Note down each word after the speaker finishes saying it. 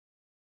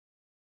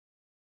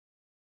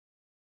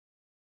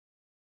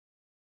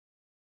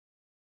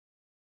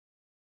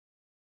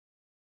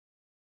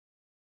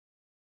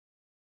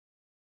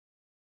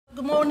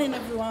Good morning,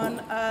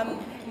 everyone.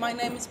 My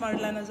name is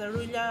Marilena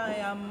Zaroulia. I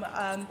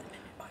am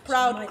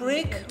proud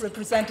Greek,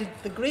 representing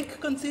the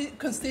Greek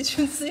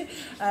constituency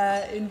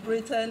in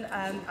Britain,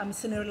 and I'm a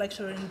senior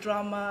lecturer in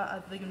drama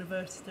at the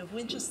University of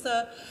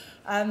Winchester.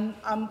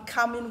 I'm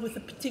coming with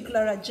a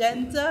particular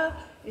agenda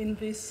in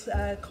this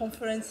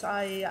conference.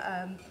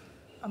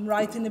 I'm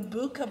writing a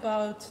book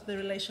about the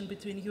relation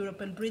between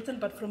Europe and Britain,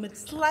 but from a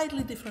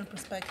slightly different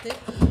perspective.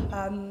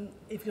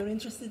 If you're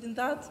interested in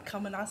that,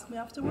 come and ask me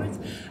afterwards.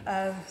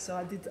 So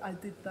I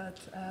did that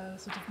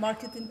sort of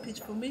marketing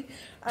pitch for me.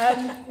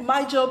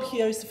 My job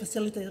here is to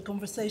facilitate a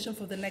conversation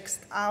for the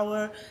next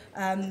hour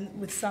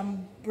with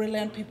some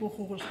brilliant people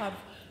who will have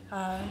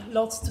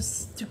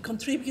lots to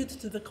contribute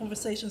to the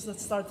conversations that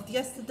started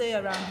yesterday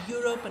around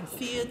Europe and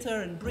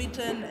theatre and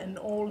Britain and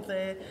all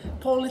the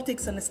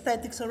politics and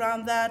aesthetics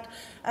around that.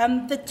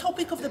 The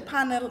topic of the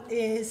panel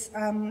is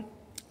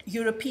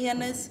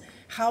Europeanness.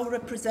 How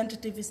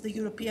representative is the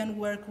European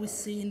work we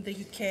see in the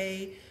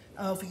UK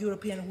of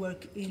European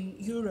work in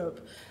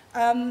Europe?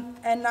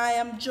 And I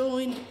am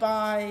joined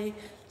by,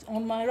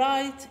 on my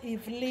right,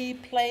 Leigh,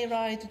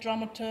 playwright,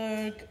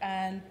 dramaturg,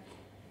 and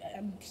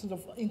sort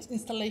of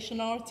installation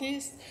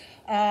artist,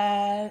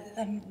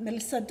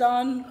 Melissa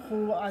Dunne,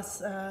 who,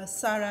 as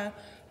Sarah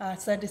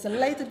said, is a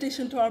late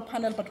addition to our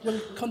panel, but will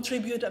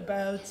contribute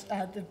about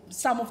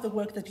some of the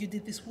work that you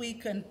did this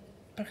week and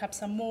perhaps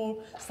some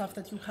more stuff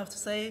that you have to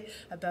say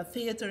about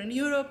theatre in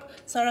Europe.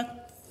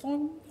 Sarah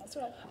Thom,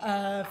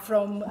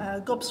 from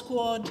Gob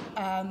Squad.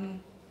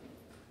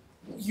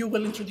 You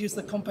will introduce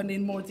the company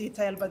in more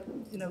detail, but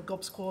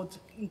Gob Squad,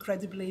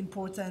 incredibly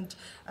important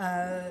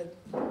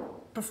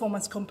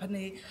performance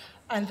company.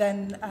 And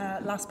then,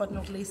 last but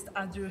not least,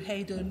 Andrew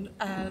Haydon,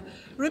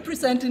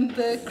 representing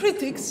the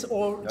critics,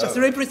 or just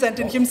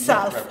representing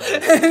himself,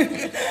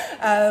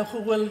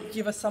 who will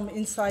give us some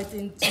insight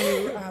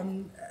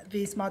into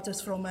these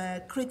matters from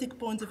a critic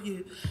point of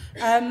view.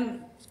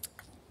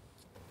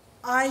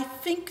 I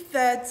think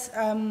that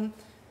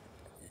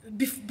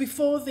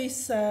before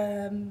this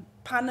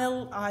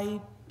panel, I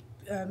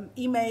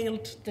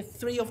emailed the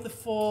 3 of the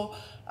 4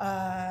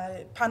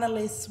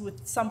 panelists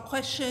with some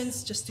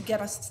questions just to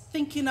get us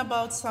thinking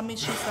about some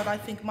issues that I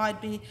think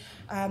might be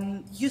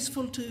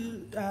useful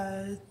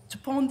to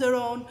ponder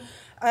on,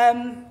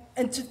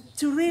 and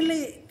to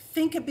really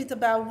think a bit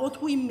about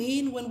what we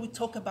mean when we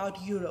talk about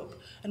Europe,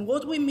 and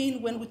what we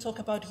mean when we talk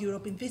about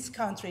Europe in this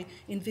country,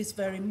 in this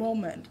very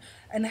moment,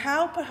 and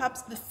how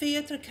perhaps the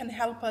theatre can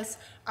help us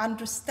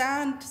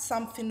understand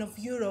something of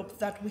Europe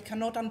that we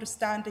cannot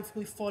understand if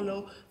we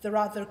follow the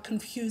rather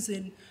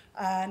confusing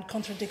and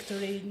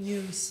contradictory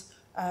news,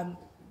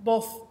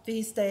 both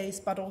these days,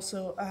 but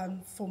also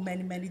for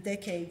many, many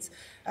decades.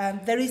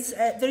 There is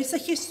a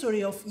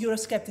history of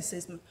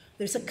Euroscepticism.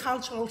 There's a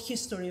cultural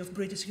history of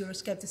British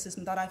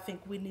Euroscepticism that I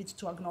think we need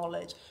to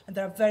acknowledge. And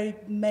there are very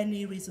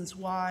many reasons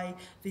why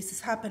this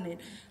is happening.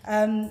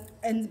 And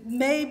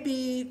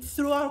maybe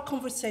through our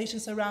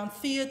conversations around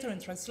theatre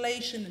and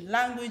translation and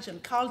language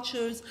and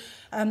cultures,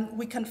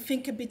 we can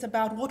think a bit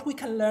about what we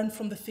can learn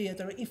from the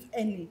theatre, if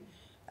anything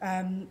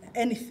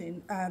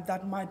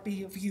that might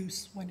be of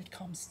use when it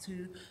comes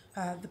to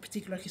the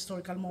particular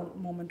historical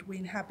moment we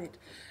inhabit.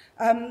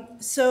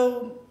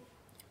 So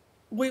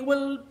we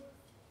will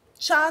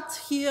chat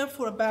here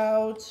for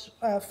about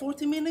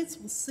 40 minutes,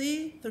 we'll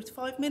see,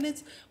 35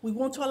 minutes. We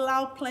want to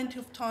allow plenty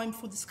of time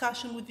for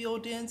discussion with the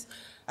audience.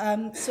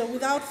 So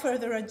without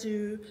further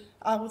ado,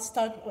 I will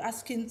start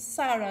asking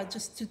Sarah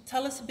just to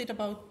tell us a bit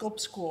about Gob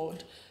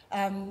Squad,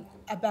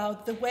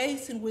 about the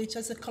ways in which,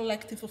 as a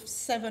collective of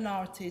 7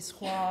 artists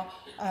who are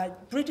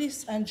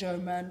British and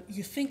German,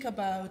 you think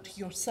about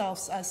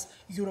yourselves as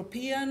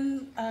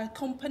European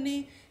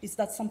company. Is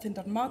that something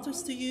that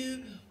matters to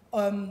you?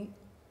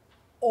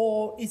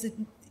 Or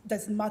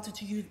does it matter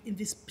to you in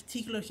this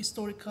particular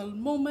historical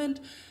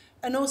moment?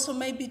 And also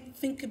maybe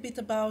think a bit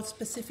about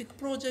specific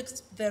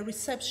projects, their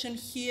reception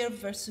here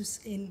versus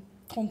in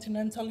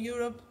continental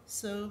Europe.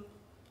 So,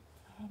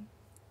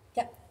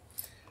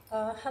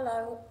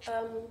 hello.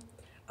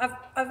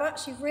 I've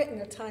actually written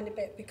a tiny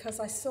bit because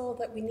I saw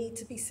that we need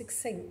to be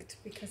succinct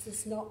because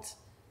there's not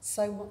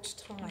so much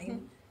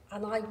time,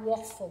 and I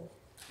waffle.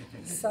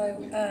 So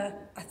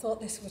I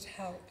thought this would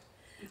help.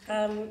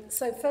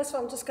 So first of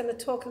all, I'm just going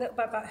to talk a little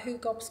bit about who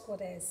Gob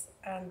Squad is,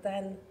 and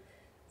then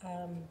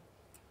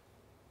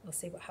we'll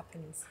see what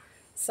happens.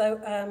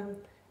 So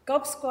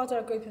Gob Squad are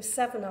a group of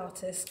 7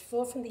 artists,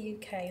 4 from the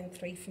UK and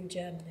 3 from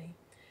Germany.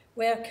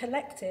 We're a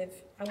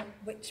collective,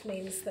 which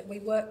means that we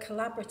work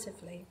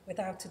collaboratively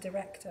without a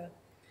director.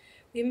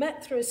 We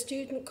met through a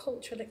student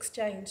cultural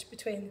exchange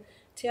between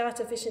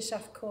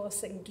Theaterwissenschaft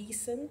course in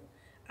Gießen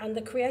and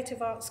the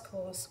Creative Arts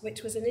course,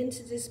 which was an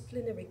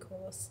interdisciplinary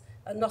course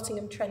at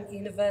Nottingham Trent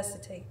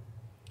University.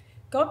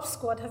 Gob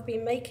Squad have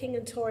been making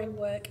and touring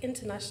work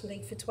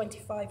internationally for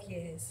 25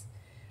 years.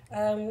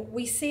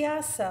 We see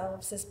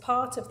ourselves as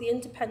part of the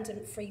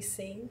independent free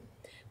scene,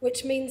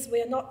 which means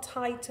we are not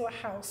tied to a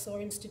house or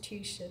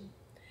institution.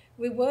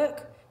 We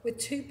work with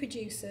 2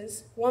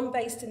 producers, one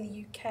based in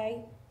the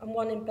UK and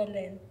one in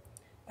Berlin,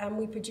 and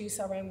we produce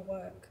our own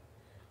work.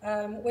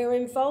 We're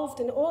involved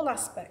in all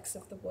aspects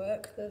of the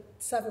work, the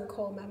 7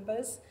 core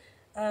members,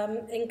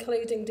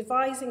 including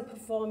devising,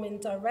 performing,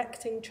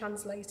 directing,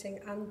 translating,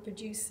 and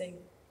producing.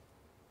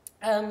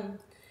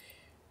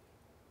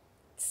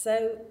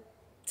 So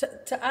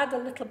to add a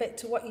little bit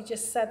to what you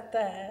just said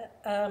there,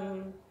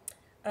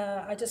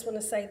 I just want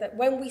to say that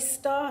when we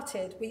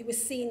started, we were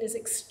seen as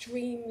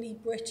extremely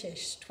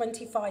British.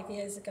 25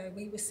 years ago,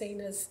 we were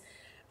seen as...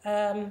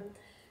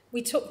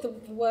 we took the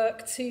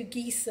work to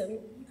Gießen,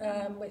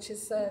 which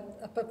is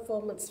a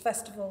performance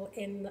festival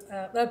in...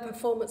 a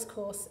performance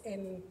course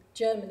in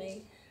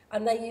Germany,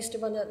 and they used to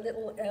run a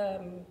little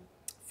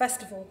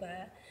festival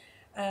there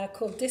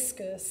called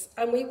Discus,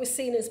 and we were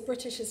seen as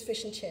British as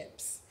fish and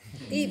chips.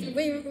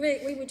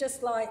 we were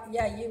just like,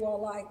 yeah, you are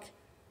like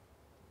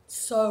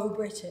so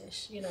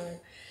British, you know.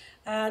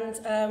 And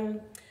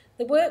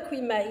the work we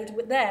made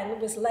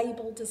then was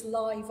labelled as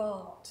live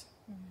art.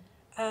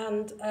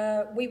 And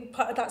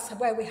that's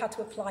where we had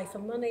to apply for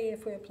money,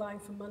 if we were applying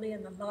for money,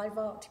 and the live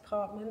art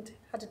department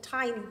had a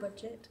tiny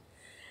budget.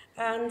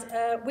 And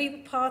we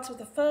were part of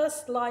the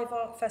first live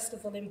art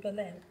festival in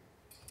Berlin.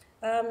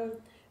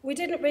 We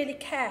didn't really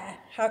care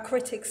how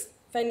critics,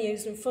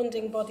 venues and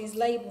funding bodies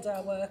labelled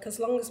our work as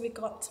long as we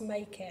got to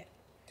make it.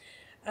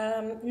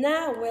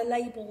 Now we're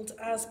labelled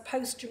as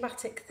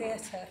post-dramatic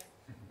theatre.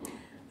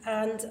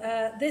 And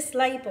this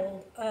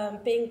label,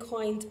 being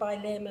coined by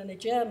Leigh, a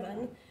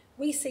German,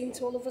 we seem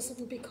to all of a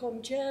sudden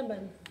become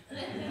German.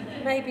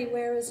 Maybe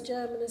we're as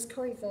German as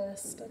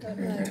Currywurst, I don't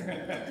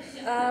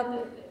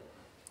know.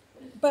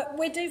 But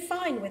we do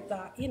fine with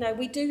that. You know,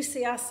 we do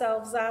see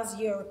ourselves as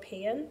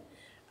European.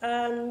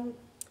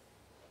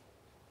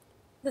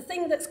 The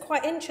thing that's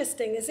quite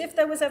interesting is if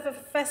there was ever a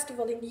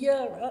festival in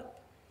Europe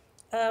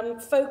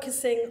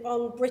focusing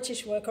on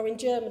British work, or in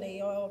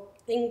Germany or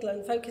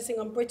England focusing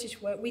on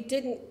British work, we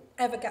didn't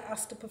ever get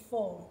asked to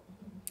perform.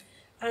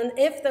 And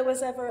if there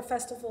was ever a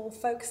festival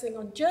focusing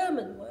on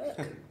German work,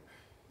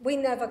 we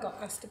never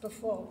got asked to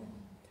perform.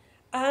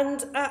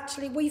 And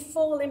actually we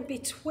fall in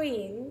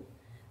between,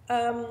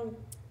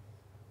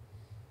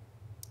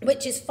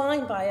 which is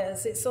fine by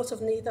us. It's sort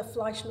of neither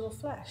Fleisch nor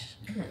Flesh.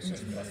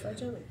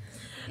 German.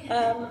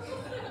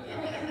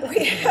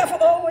 We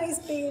have always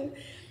been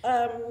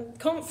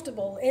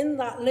comfortable in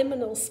that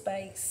liminal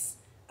space,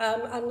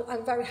 and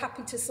I'm very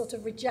happy to sort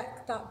of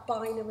reject that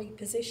binary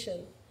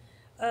position.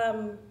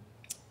 And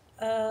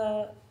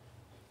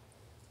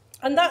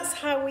that's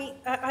how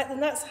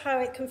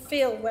it can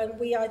feel when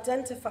we're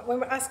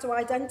asked to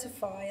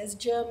identify as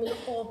German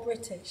or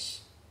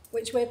British,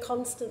 which we're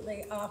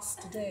constantly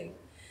asked to do.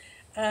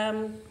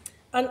 And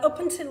up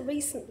until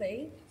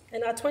recently,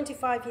 in our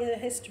 25-year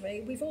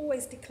history, we've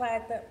always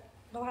declared that,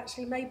 well,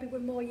 actually, maybe we're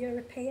more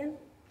European.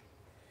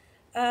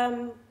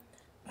 And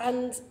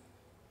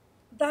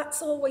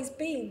that's always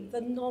been the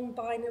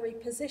non-binary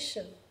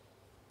position.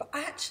 But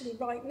actually,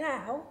 right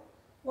now,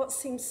 what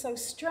seems so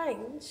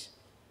strange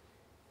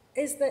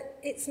is that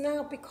it's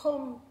now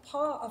become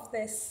part of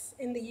this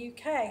in the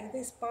UK,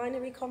 this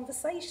binary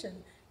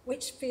conversation,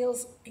 which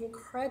feels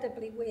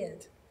incredibly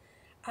weird.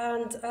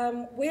 And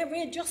we're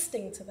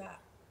readjusting to that.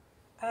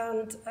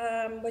 And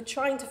we're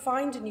trying to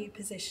find a new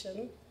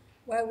position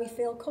where we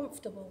feel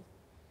comfortable.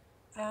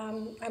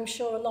 I'm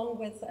sure along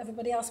with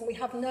everybody else, and we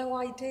have no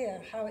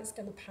idea how it's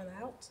going to pan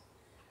out.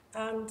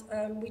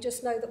 And we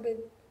just know that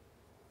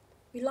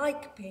we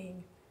like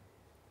being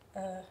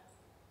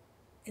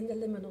in the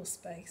liminal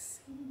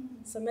space.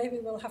 So maybe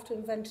we'll have to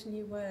invent a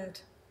new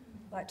word,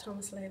 like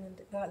Thomas Lehman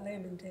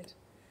did.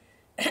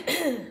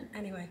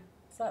 Anyway,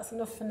 so that's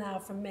enough for now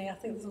from me. I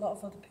think there's a lot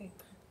of other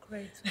people.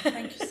 Great,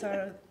 thank you,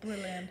 Sarah.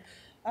 Brilliant.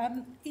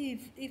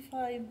 Eve, if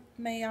I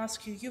may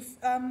ask you,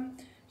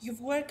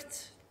 you've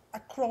worked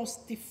across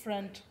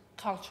different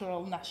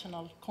cultural,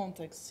 national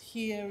contexts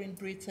here in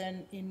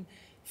Britain, in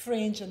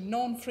fringe and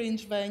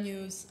non-fringe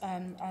venues,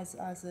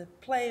 as a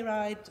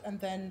playwright, and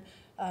then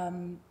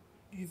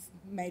you've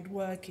made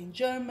work in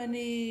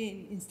Germany,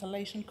 in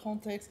installation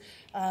context,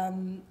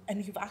 and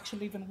you've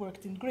actually even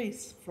worked in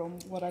Greece, from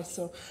what I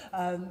saw,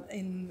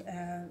 in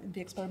the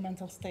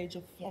experimental stage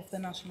of the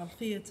National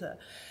Theatre.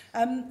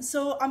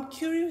 So I'm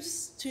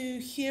curious to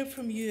hear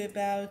from you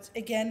about,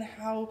 again,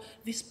 how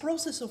this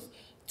process of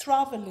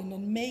traveling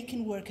and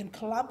making work and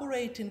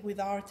collaborating with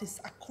artists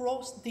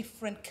across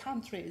different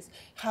countries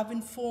have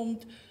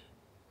informed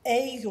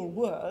your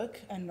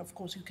work, and of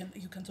course you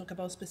can talk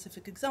about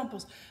specific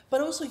examples, but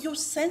also your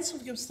sense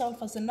of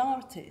yourself as an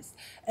artist,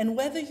 and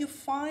whether you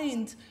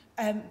find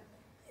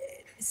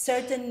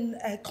certain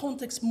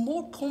contexts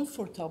more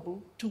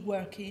comfortable to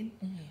work in,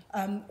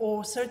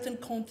 or certain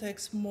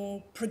contexts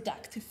more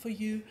productive for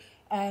you.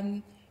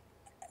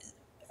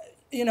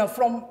 You know,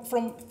 from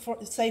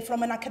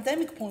an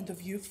academic point of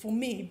view, for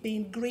me,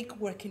 being Greek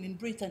working in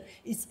Britain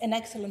is an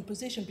excellent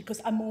position because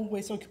I'm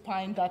always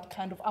occupying that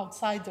kind of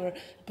outsider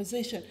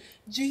position.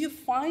 Do you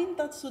find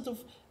that sort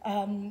of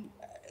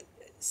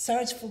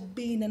search for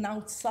being an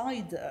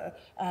outsider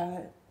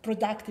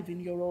productive in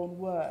your own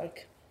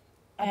work?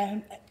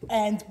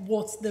 And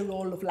what's the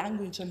role of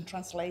language and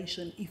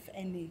translation, if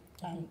any,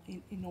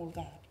 in all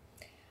that?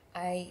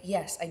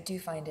 Yes, I do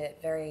find it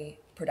very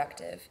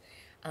productive.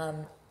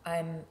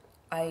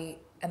 I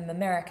am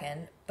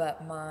American,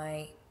 but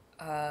my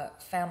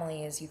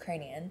family is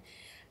Ukrainian,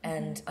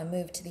 and I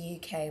moved to the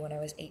UK when I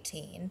was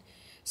 18.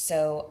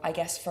 So I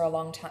guess for a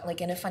long time,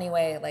 like in a funny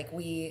way, like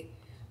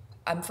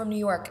I'm from New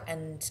York,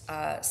 and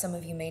some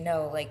of you may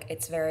know, like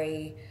it's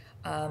very,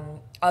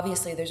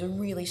 obviously there's a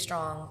really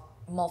strong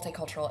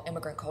multicultural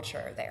immigrant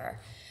culture there.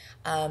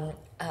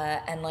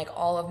 And like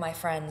all of my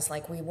friends,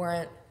 like we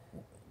weren't,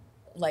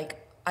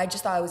 like I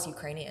just thought I was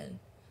Ukrainian.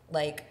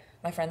 Like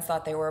my friends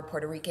thought they were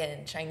Puerto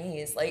Rican,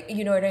 Chinese, like,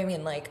 you know what I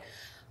mean? Like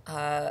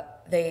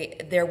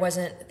there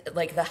wasn't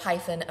like the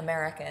hyphen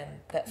American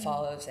that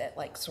follows it,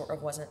 like sort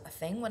of wasn't a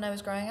thing when I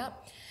was growing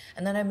up.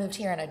 And then I moved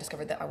here and I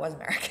discovered that I was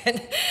American.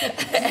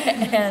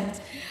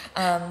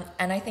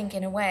 and I think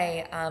in a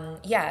way,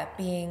 yeah,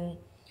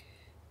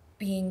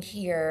 being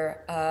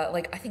here,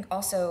 like I think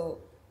also,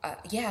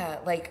 yeah,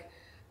 like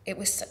it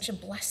was such a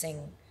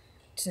blessing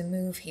to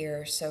move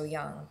here so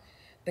young,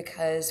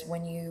 because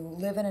when you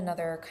live in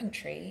another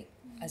country,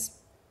 as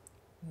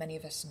many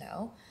of us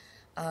know,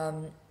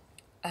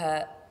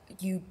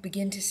 you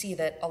begin to see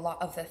that a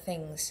lot of the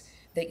things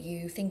that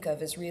you think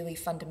of as really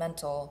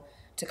fundamental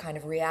to kind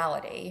of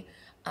reality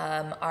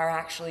are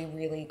actually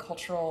really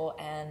cultural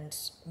and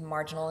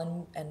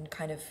marginal and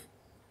kind of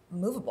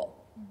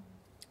movable.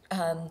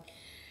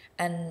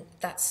 And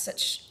that's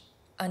such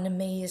an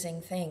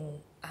amazing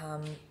thing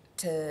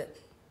to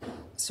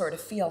sort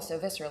of feel so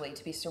viscerally,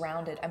 to be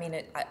surrounded. I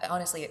mean,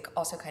 honestly, it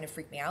also kind of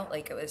freaked me out.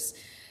 Like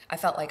I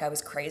felt like I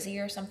was crazy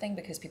or something,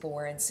 because people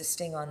were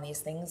insisting on these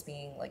things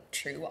being like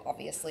true,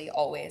 obviously,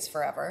 always,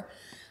 forever.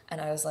 And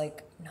I was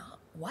like, no,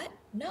 what?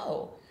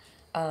 No.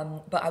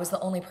 But I was the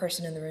only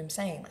person in the room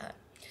saying that.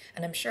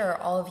 And I'm sure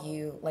all of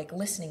you, like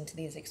listening to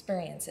these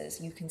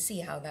experiences, you can see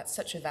how that's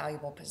such a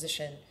valuable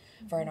position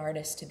for an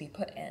artist to be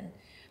put in.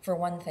 For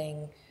one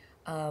thing,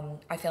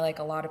 I feel like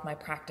a lot of my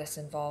practice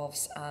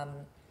involves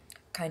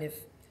kind of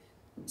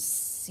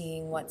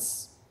seeing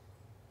what's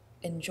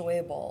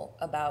enjoyable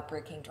about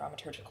breaking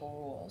dramaturgical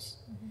rules,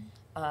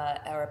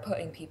 or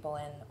putting people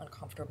in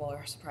uncomfortable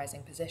or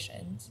surprising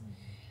positions,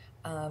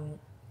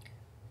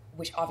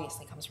 which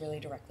obviously comes really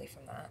directly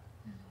from that.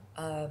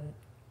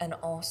 And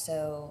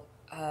also,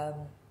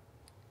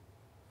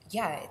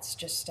 yeah, it's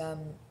just, I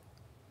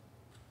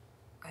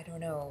don't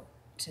know,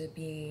 to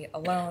be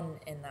alone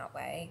in that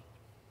way,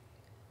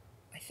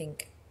 I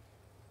think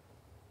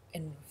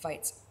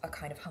invites a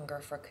kind of hunger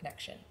for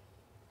connection,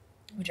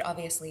 which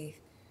obviously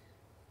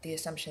the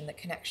assumption that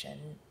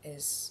connection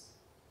is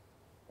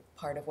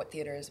part of what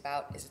theater is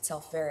about is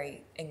itself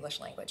very English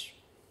language,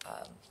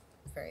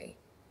 very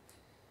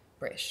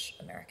British,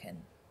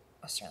 American,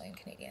 Australian,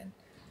 Canadian.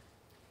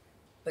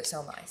 But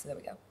so am I, so there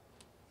we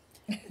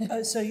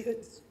go. So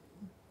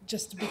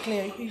just to be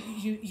clear,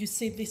 you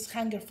see this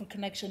hunger for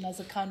connection as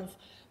a kind of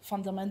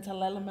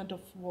fundamental element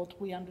of what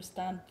we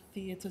understand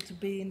theatre to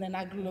be in an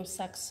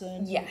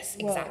Anglo-Saxon Yes,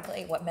 world.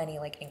 exactly. What many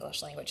like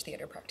English language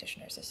theatre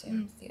practitioners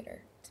assume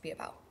theatre to be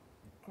about.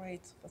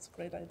 Great, that's a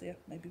great idea.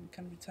 Maybe we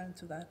can return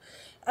to that.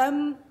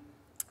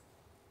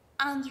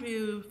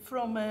 Andrew,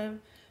 from a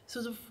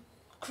sort of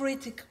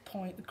critic's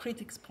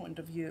point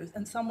of view,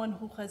 and someone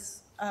who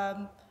has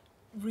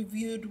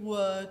reviewed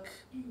work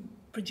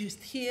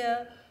produced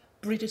here,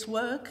 British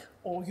work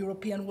or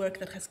European work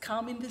that has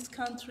come in this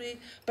country,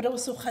 but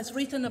also has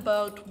written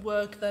about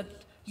work that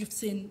you've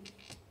seen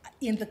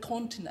in the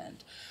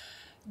continent.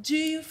 Do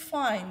you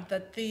find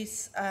that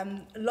this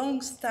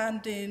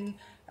long-standing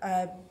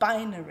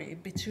binary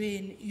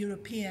between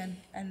European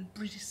and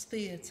British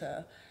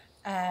theatre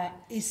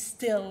is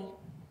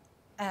still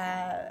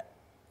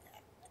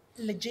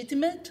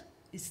legitimate,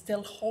 is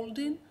still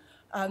holding?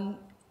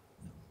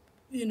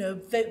 You know,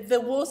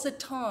 there was a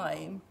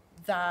time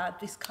that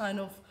this kind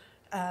of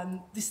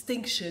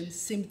distinction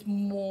seemed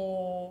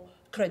more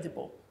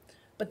credible.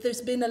 But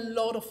there's been a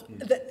lot of,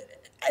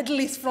 at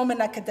least from an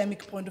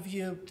academic point of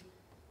view,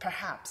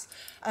 perhaps.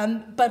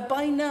 But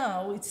by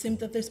now, it seems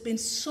that there's been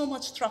so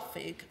much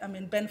traffic. I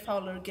mean, Ben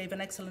Fowler gave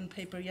an excellent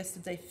paper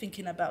yesterday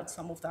thinking about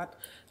some of that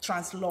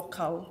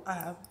translocal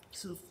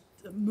sort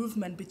of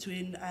movement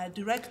between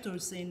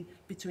directors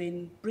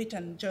between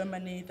Britain,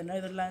 Germany, the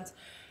Netherlands.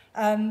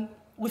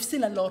 We've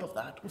seen a lot of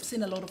that. We've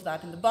seen a lot of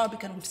that in the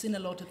Barbican. We've seen a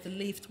lot at the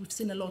Lift. We've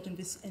seen a lot in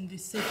this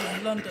city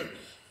in London.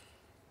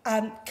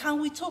 Can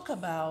we talk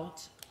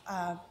about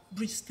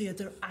British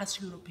theatre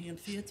as European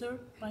theatre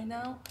right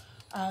now?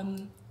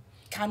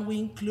 Can we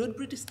include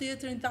British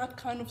theatre in that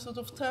kind of sort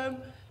of term?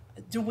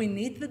 Do we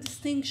need the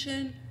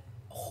distinction?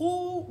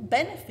 Who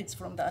benefits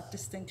from that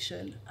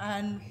distinction?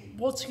 And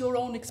what's your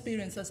own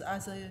experience as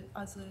a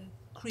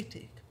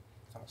critic?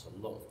 That's a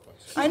lot of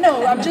questions. I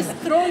know, I'm just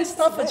throwing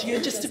stuff at you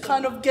just to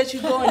kind of get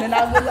you going, and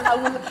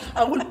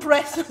I will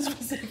press on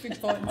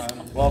specific points.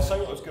 Well, I'll say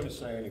what I was going to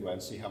say anyway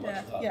and see how much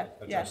that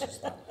addresses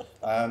that.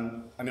 I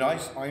mean,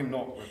 I am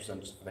not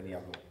representative of any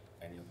other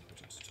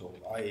critics at all.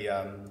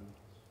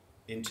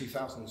 in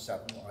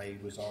 2007, I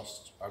was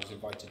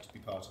invited to be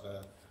part of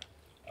a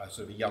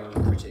sort of a young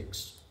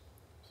critics,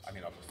 I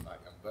mean, I wasn't that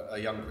young, but a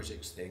young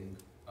critics thing,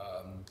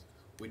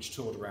 which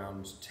toured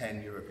around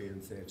 10 European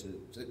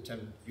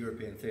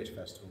theatre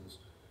festivals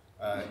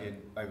in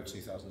over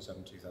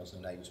 2007,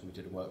 2008, and we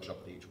did a workshop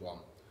at each one.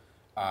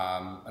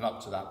 And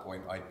up to that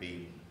point, I'd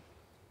been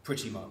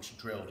pretty much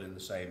drilled in the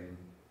same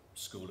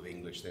school of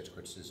English theatre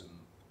criticism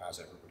as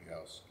everybody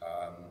else.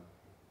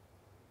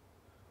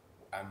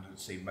 And had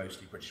seen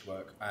mostly British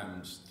work,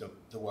 and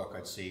the work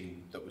I'd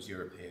seen that was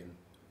European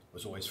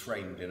was always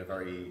framed in a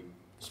very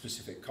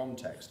specific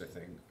context, I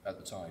think, at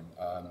the time.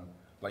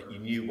 Like, you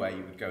knew where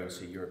you would go and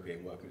see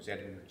European work. It was the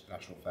Edinburgh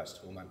International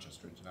Festival,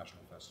 Manchester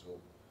International Festival,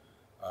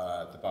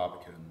 the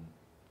Barbican,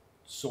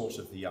 sort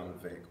of the Young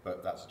Vic,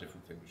 but that's a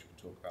different thing which we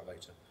can talk about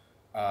later.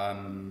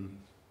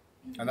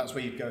 And that's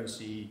where you'd go and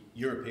see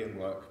European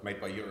work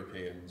made by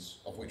Europeans,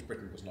 of which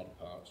Britain was not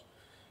a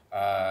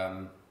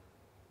part.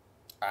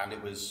 And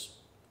it was,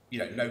 you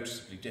know,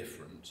 noticeably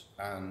different.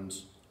 And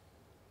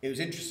it was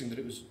interesting that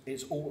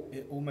it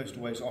almost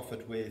always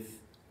offered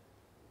with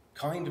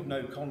kind of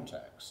no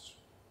context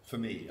for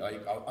me,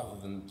 like, other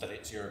than that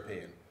it's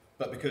European.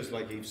 But because,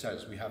 like Eve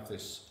says, we have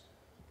this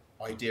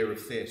idea of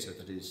theatre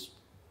that is,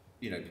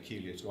 you know,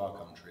 peculiar to our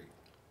country,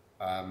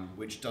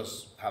 which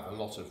does have a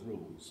lot of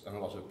rules and a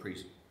lot of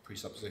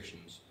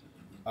presuppositions.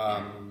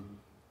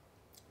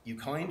 You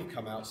kind of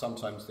come out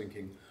sometimes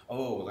thinking,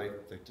 oh, they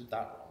did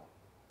that wrong.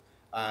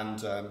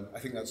 And I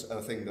think that's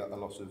a thing that a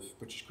lot of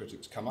British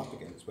critics come up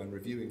against when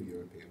reviewing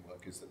European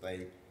work, is that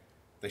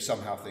they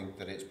somehow think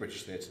that it's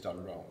British theatre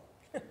done wrong.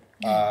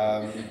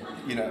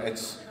 You know,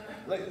 it's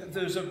like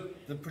there's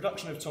the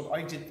production of Thom.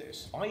 I did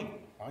this. I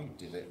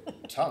did it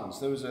tons.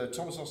 There was a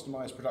Thomas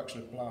Ostermeyer's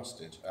production of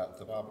Blasted at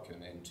the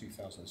Barbican in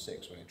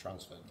 2006 when it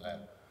transferred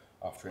there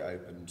after it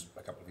opened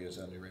a couple of years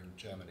earlier in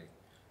Germany.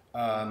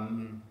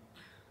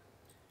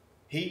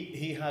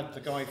 He had the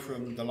guy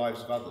from The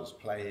Lives of Others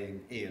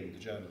playing Ian the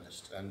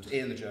journalist, and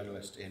Ian the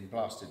journalist in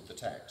Blasted the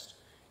text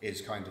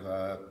is kind of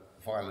a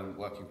violent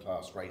working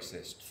class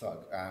racist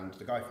thug, and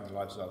the guy from The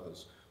Lives of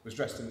Others was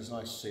dressed in this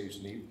nice suit,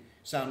 and he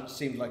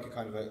seemed like a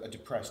kind of a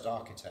depressed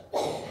architect,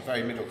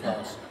 very middle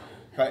class.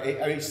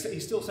 I mean, he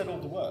still said all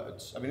the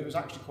words. I mean, it was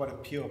actually quite a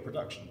pure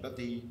production, but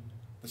the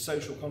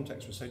social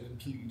context was so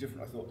completely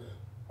different. I thought,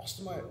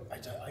 Ostermeyer,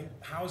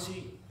 how's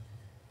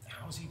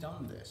he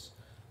done this?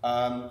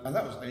 And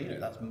that was, you know,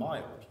 that's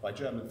mild by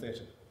German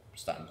theatre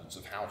standards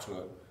of how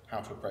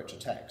to approach a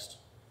text.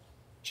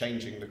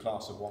 Changing the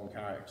class of one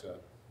character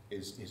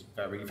is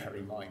very,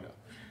 very minor.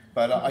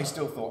 But I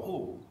still thought,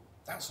 oh,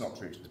 that's not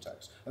true to the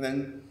text. And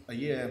then a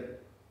year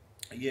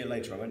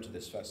later, I went to the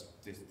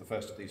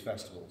first of these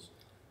festivals,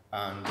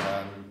 and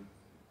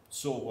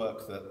saw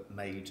work that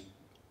made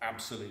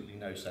absolutely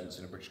no sense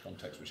in a British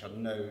context, which had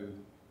no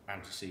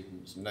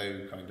antecedents,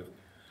 no kind of,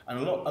 and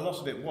a lot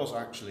of it was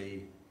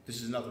actually. This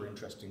is another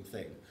interesting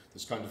thing.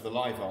 There's kind of the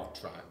live art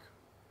track,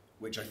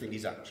 which I think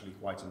is actually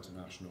quite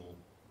international,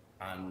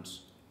 and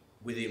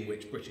within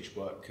which British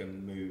work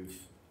can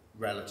move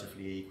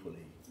relatively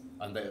equally,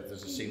 and there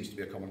seems to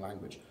be a common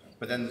language.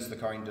 But then there's the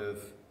kind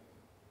of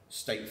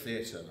state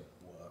theatre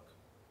work,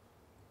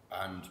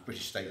 and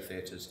British state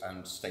theatres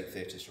and state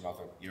theatres from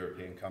other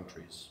European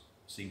countries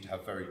seem to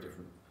have very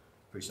different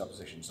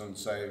presuppositions. And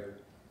so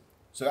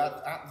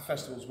at the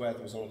festivals where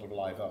there was a lot of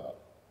live art,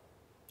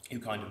 you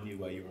kind of knew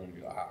where you were, and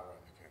you're like, right,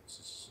 okay, this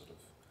is sort of.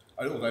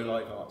 Although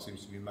live art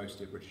seems to be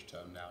mostly a British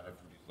term now, and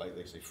everybody, like,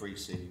 they say free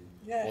scene,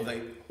 yeah.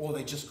 or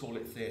they just call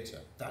it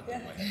theatre. That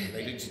yeah.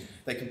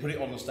 They can put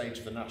it on the stage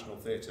of the National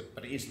Theatre,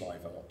 but it is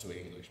live art to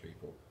English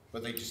people,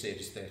 but they just see it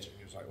as theatre.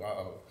 And it's like,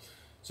 wow.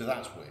 So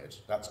that's weird.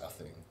 That's a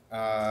thing.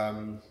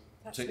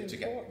 That's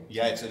important.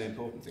 Yeah, it's an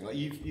important thing. Like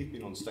you've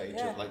been on stage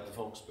at like the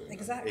Volksbühne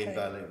exactly. in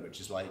Berlin, which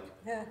is like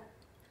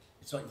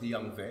it's like the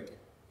Young Vic,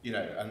 you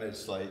know, and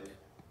there's like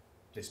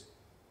this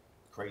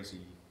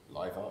crazy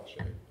live art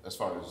show, as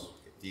far as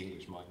the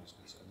English mind is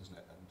concerned, isn't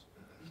it?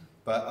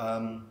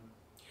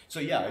 So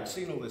yeah, I'd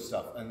seen all this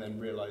stuff and then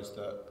realised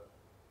that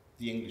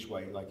the English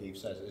way, like Eve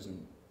says,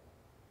 isn't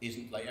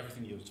like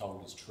everything you're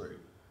told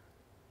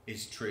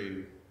is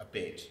true a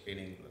bit in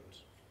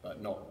England,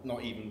 but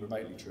not even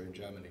remotely true in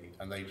Germany.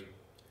 And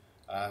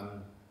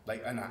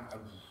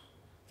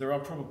there are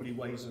probably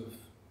ways of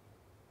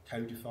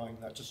codifying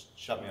that. Just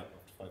shut me up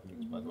after 5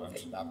 minutes, by the way, I'm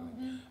just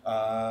babbling.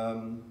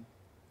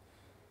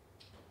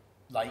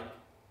 Like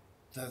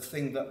the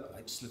thing that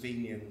like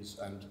Slovenians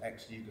and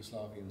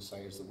ex-Yugoslavians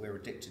say is that we're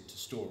addicted to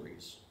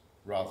stories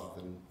rather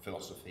than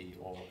philosophy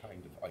or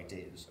kind of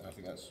ideas, and I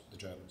think that's the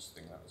Germans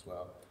think that as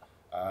well.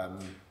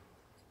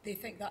 Do you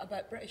think that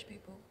about British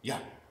people? Yeah.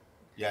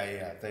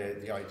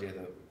 The idea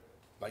that,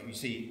 like, we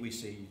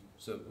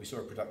saw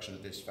a production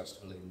at this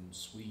festival in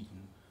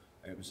Sweden.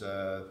 It was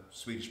a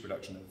Swedish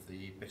production of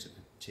the Bitter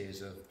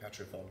Tears of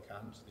Petra von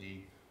Kant,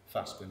 the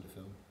Fassbinder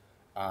film,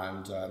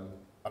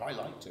 and I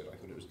liked it. I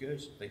thought it was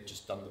good. They'd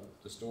just done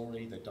the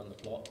story, they'd done the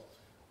plot,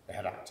 They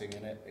had acting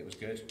in it. It was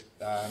good.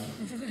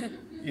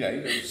 You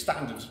know,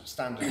 standard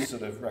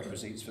sort of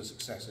requisites for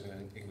success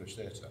in English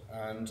theatre.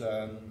 And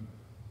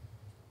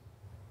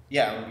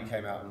yeah, when we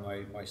came out, and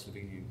my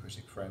Slovenian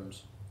critic friend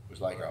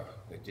was like, "Oh,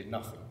 they did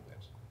nothing with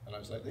it," and I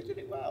was like, "They did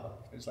it well."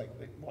 It's like,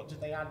 what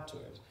did they add to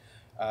it?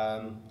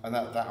 And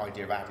that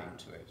idea of adding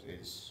to it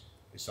is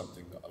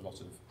something that a lot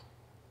of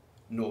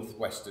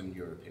northwestern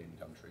European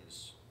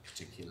countries,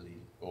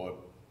 particularly, or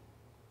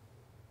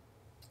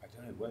I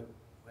don't know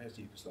where's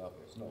Yugoslavia?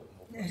 It's not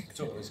northwest at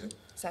all, is it?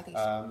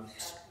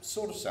 Southeast.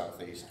 Sort of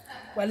southeast.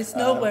 Well, it's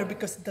nowhere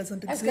because it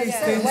doesn't I was exist going to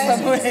say, in where's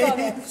some way.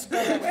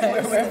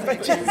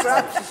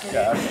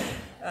 Yugoslavia?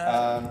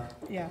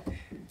 Yeah.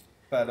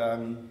 But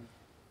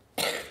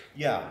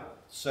yeah,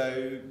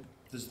 so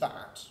there's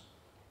that.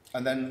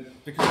 And then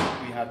because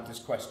we had this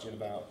question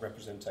about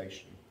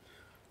representation,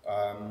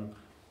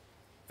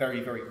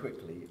 very, very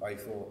quickly, I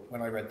thought,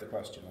 when I read the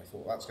question, I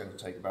thought that's going to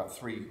take about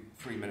three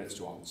minutes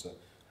to answer.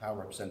 How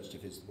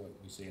representative is the work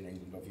we see in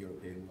England of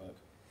European work?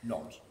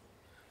 Not.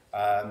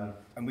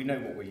 And we know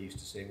what we're used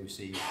to seeing. We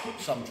see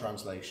some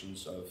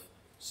translations of,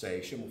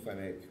 say,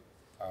 Schimmelpfennig,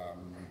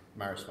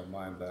 Maris von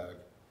Meyenberg,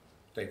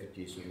 David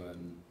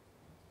Gieselman,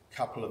 a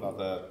couple of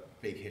other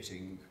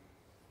big-hitting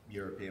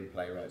European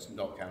playwrights,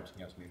 not counting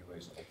Yasmina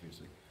Reza,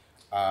 obviously.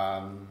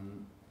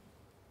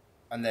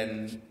 And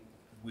then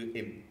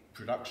in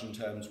production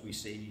terms, we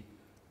see,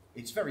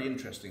 it's very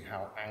interesting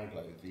how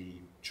Anglo the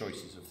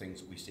choices of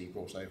things that we see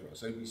brought over us.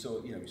 So we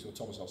saw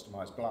Thomas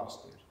Ostermeyer's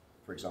Blasted,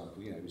 for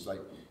example. You know, it was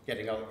like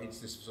it's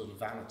this sort of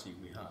vanity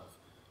we have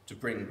to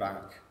bring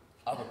back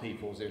other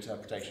people's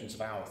interpretations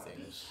of our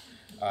things.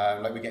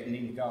 Like we get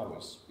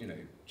Ninagawa's,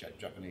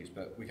 Japanese,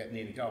 but we get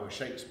Ninagawa's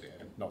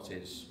Shakespeare, not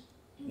his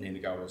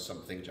Ninagawa's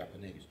something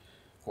Japanese,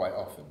 quite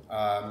often.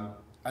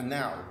 And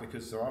now,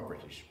 because there are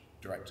British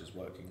directors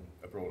working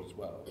abroad as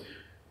well,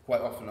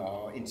 quite often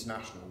our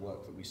international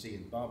work that we see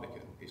in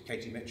Barbican is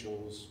Katie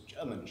Mitchell's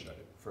German show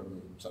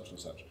from such and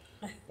such,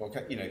 or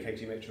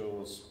Katie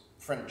Mitchell's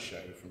French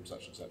show from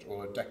such and such,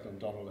 or Declan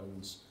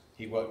Donnellan's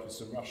He Worked with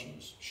Some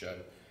Russians show.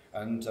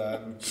 And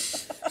and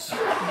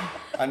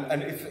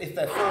if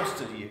they're forced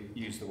to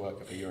use the work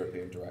of a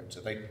European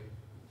director, they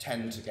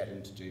tend to get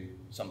him to do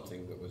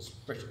something that was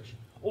British.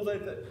 Although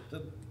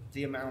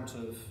the amount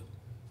of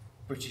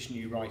British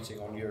new writing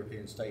on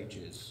European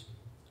stages,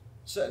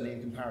 certainly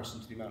in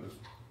comparison to the amount of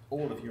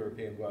all of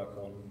European work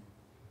on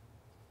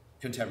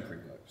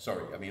contemporary work.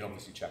 Sorry, I mean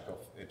obviously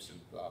Chekhov,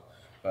 Ibsen, blah,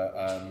 but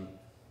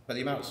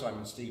the amount of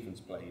Simon Stevens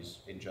plays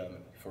in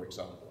Germany, for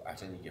example,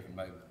 at any given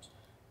moment,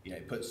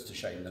 puts to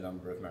shame the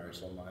number of Maris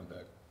von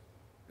Meyenberg,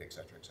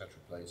 etc.,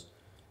 plays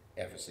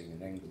ever seen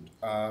in England.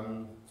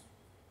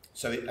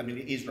 So it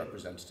is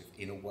representative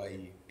in a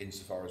way,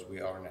 insofar as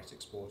we are a net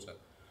exporter.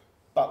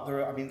 But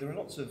there are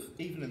lots of,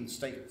 even in the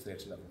state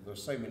theatre level, there are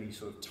so many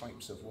sort of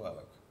types of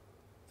work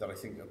that I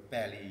think are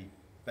barely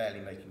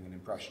making an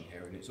impression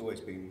here, and it's always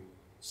been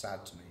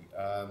sad to me.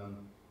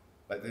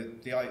 Like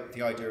the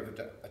idea of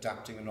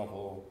adapting a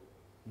novel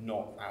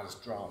not as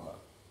drama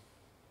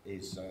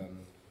is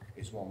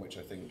one which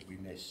I think we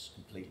miss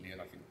completely,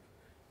 and I think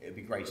it would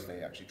be great if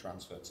they actually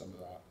transferred some of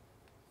that.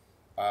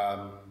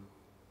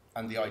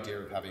 And the idea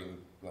of having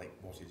like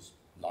what is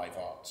live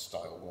art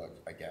style work,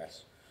 I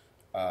guess.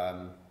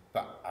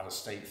 But at a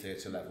state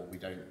theatre level, we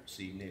don't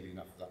see nearly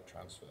enough of that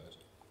transferred.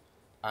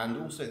 And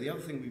also, the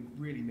other thing we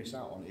really miss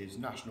out on is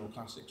national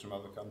classics from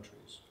other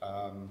countries.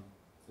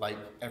 Like,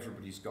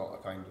 everybody's got a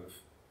kind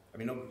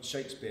of...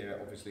 Shakespeare,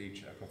 obviously,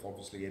 Chekhov,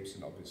 obviously,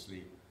 Ibsen,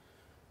 obviously,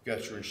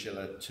 Goethe and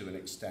Schiller to an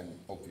extent,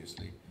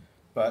 obviously.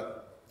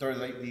 But there are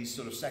like these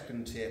sort of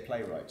second-tier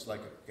playwrights,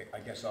 like, I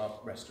guess, our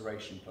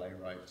Restoration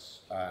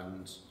playwrights,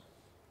 and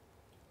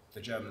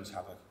the Germans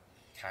have a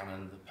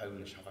canon, the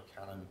Polish have a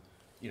canon,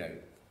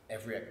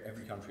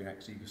 every country in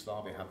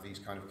ex-Yugoslavia have these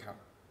kind of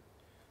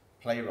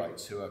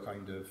playwrights who are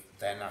kind of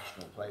their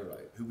national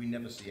playwright, who we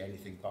never see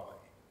anything by.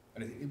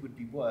 And I think it would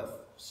be worth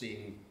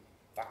seeing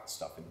that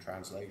stuff in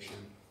translation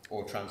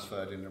or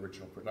transferred in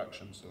original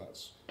production. So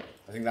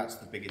I think that's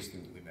the biggest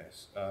thing that we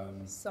miss.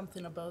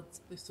 Something about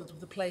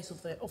the place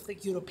of the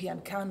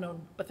European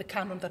canon, but the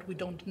canon that we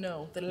don't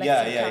know, the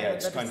canon.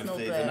 It's kind of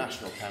the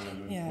national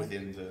canon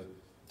within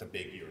the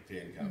big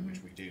European canon,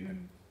 which we do know.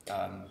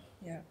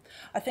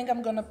 I think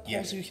I'm going to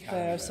pause you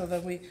there so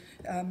that we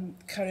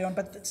carry on,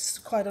 but it's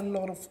quite a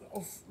lot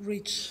of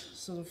rich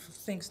sort of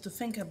things to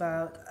think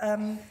about.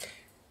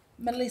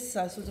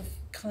 Melissa,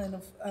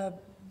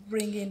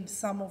 bring in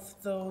some of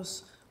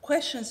those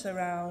questions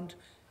around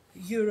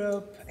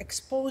Europe,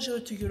 exposure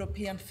to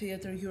European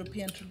theatre,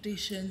 European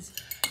traditions.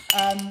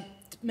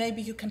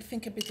 Maybe you can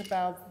think a bit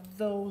about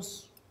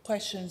those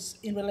questions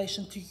in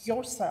relation to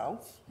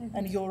yourself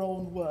and your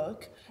own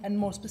work, and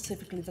more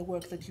specifically the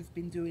work that you've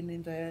been doing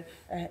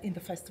in the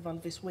festival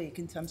this week,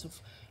 in terms of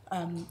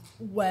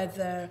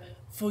whether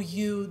for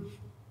you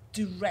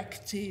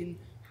directing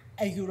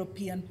a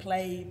European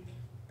play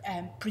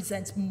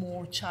presents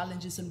more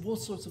challenges, and what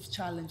sorts of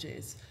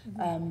challenges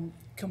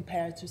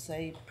compared to,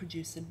 say,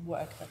 producing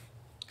work that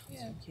comes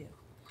from here.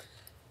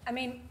 I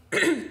mean,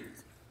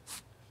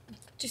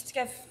 Just to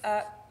give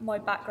my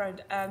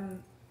background,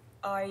 I'm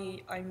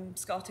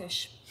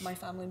Scottish. My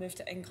family moved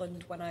to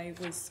England when I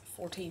was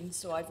 14,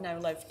 so I've now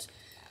lived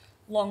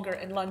longer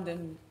in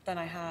London than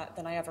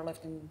I ever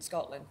lived in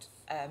Scotland.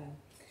 And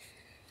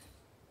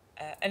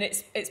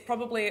it's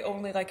probably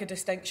only like a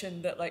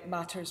distinction that like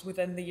matters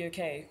within the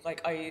UK.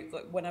 Like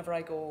whenever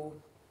I go,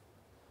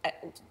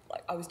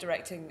 like I was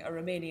directing a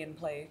Romanian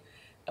play,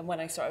 and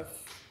when I sort of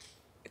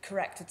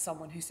corrected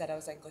someone who said I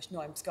was English, no,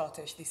 I'm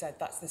Scottish, they said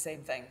that's the same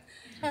thing,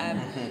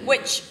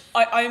 which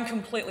I am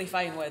completely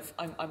fine with.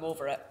 I'm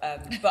over it.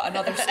 But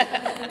another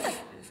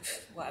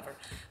whatever.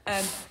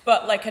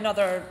 But like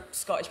another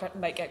Scottish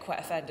person might get quite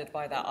offended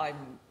by that.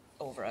 I'm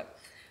over it.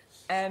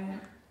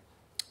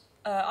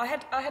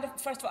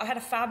 First of all, I had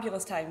a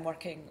fabulous time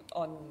working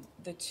on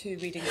the 2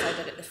 readings I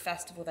did at the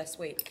festival this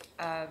week,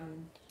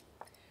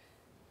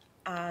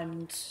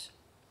 and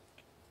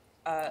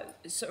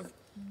sort of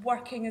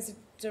working as a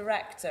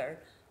director,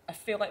 I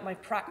feel like my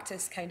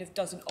practice kind of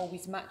doesn't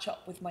always match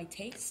up with my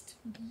taste.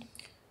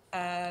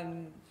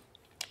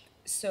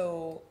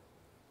 So,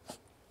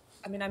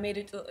 I mean, I made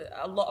it.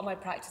 A lot of my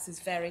practice is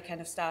very kind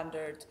of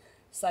standard,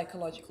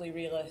 psychologically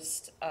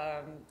realist,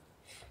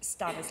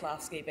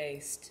 Stanislavski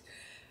based.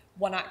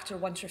 One actor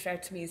once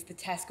referred to me as the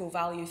Tesco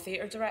value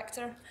theatre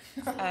director.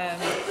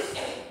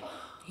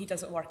 He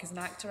doesn't work as an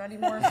actor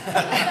anymore.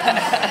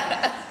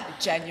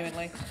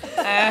 Genuinely.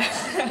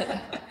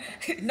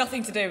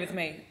 Nothing to do with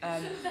me.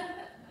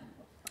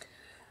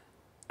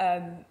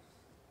 And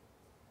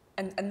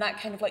that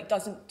kind of like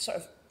doesn't sort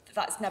of,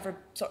 that's never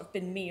sort of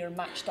been me or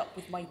matched up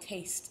with my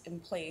taste in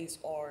plays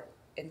or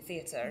in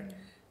theatre.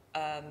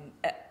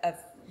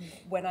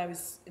 When I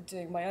was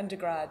doing my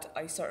undergrad,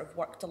 I sort of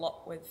worked a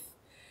lot with,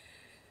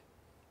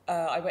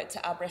 I went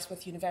to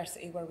Aberystwyth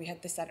University where we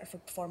had the Centre for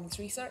Performance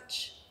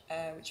Research,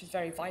 which was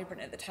very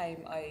vibrant at the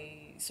time.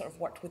 I sort of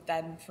worked with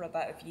them for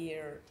about a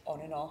year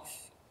on and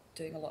off,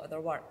 doing a lot of their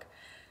work.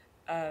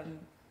 And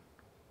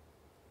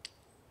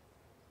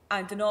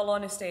in all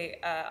honesty,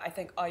 I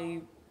think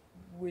I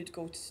would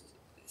go to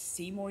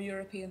see more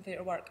European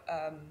theatre work.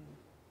 I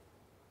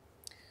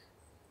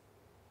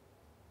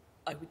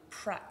would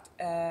practice.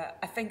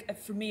 I think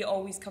for me it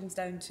always comes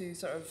down to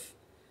sort of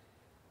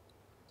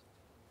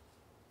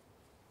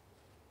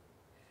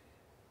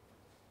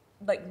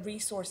like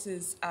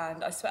resources,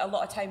 and I spent a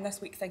lot of time this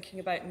week thinking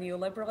about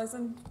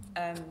neoliberalism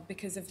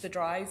because of The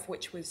Drive,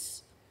 which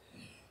was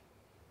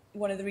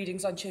one of the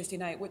readings on Tuesday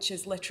night, which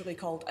is literally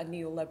called a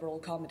neoliberal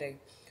comedy.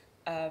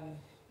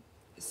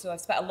 So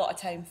I've spent a lot of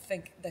time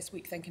this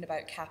week thinking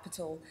about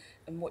capital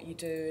and what you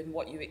do and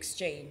what you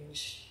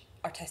exchange: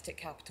 artistic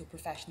capital,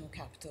 professional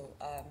capital,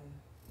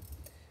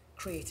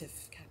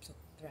 creative capital,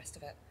 the rest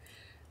of it.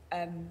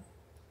 I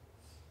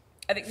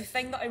think the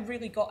thing that I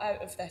really got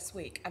out of this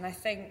week, and I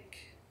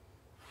think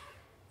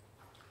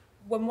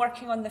when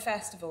working on the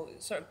festival,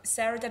 sort of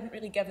Sarah didn't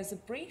really give us a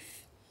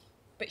brief,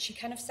 but she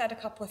kind of said a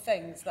couple of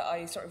things that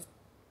I sort of,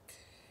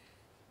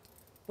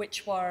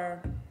 which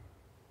were,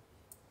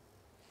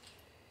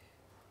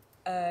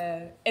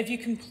 if you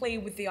can play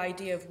with the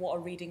idea of what a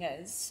reading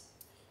is,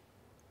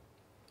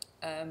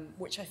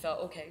 which I thought,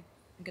 okay,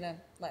 I'm gonna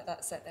let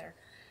that sit there.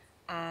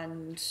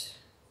 And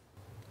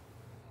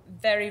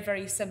very,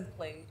 very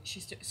simply, she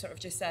sort of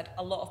just said,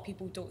 a lot of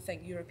people don't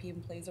think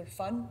European plays are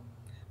fun.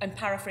 I'm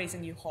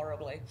paraphrasing you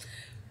horribly,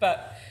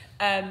 but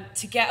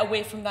to get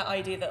away from that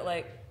idea that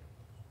like,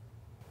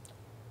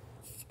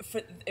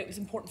 it was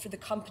important for the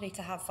company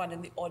to have fun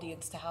and the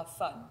audience to have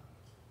fun.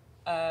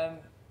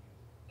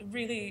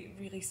 Really,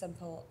 really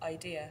simple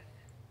idea.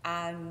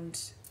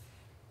 And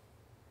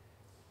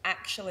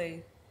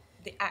actually,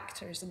 the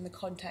actors in the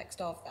context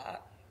of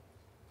that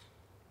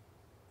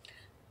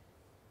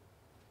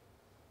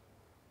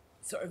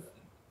sort of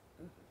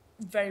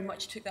very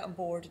much took that on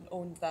board and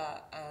owned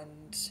that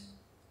and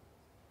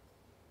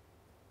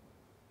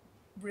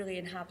really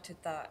inhabited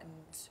that.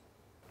 And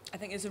I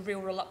think there's a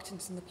real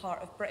reluctance on the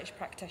part of British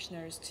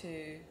practitioners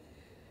to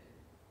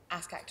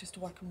ask actors to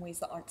work in ways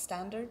that aren't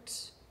standard,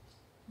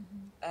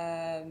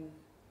 to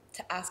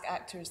ask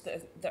actors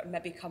that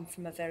maybe come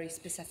from a very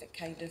specific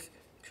kind of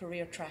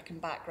career track and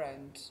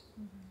background.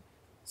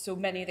 So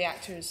many of the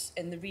actors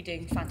in the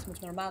reading Phantom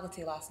of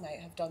Normality last night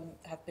have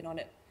been on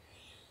it.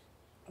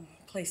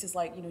 Places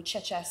like, you know,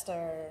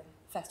 Chichester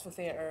Festival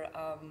Theatre,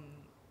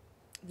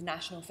 the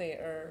National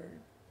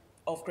Theatre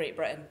of Great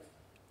Britain.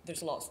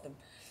 There's lots of them.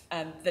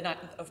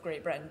 Of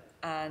Great Britain.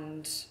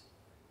 And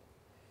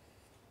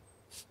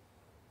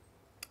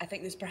I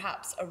think there's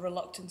perhaps a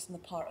reluctance on the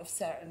part of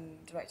certain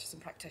directors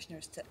and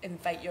practitioners to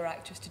invite your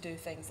actors to do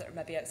things that are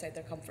maybe outside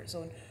their comfort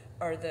zone,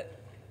 or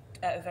that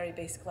at a very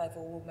basic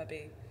level will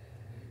maybe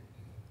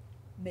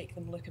make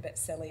them look a bit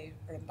silly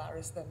or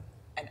embarrass them.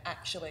 And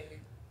actually,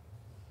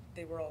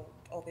 they were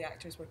all the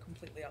actors were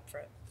completely up for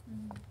it.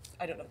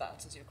 I don't know if that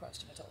answers your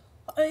question at all.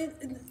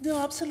 No,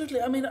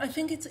 absolutely. I mean, I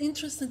think it's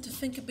interesting to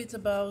think a bit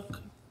about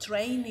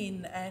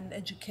training and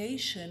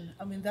education.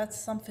 I mean,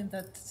 that's something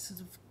that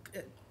sort of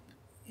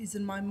is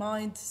in my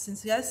mind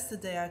since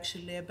yesterday,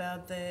 actually,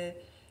 about the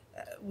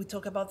we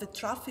talk about the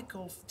traffic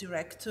of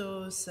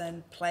directors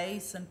and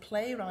plays and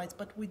playwrights,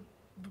 but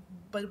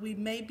we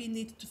maybe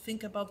need to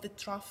think about the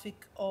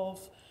traffic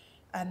of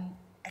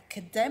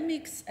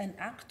academics and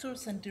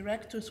actors and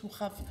directors who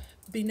have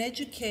been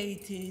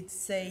educated,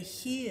 say,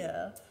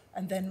 here,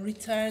 and then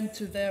return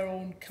to their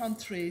own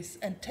countries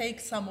and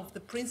take some of the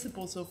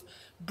principles of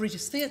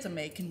British theatre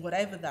making,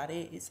 whatever that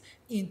is,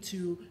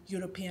 into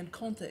European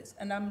context.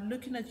 And I'm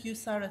looking at you,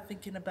 Sarah,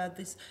 thinking about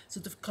this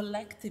sort of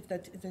collective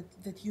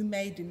that you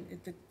made in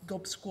the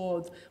Gob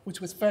Squad,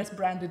 which was first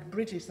branded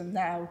British and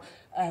now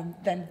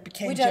then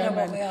became German.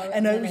 Know what we are,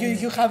 and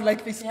you have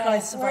like this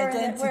crisis of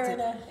identity. We're in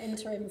an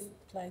interim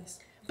place.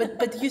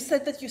 But you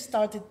said that you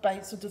started by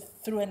sort of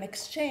through an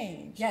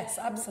exchange. Yes,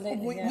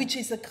 absolutely. Which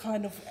is a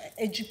kind of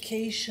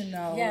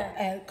educational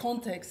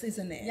context,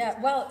 isn't it?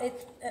 Yeah, well,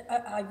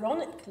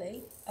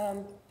 ironically,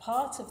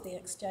 part of the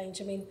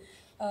exchange, I mean,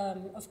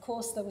 of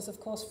course, there was,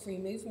 free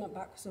movement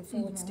backwards and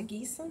forwards to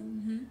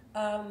Gießen.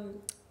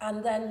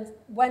 And then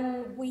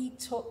when we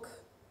took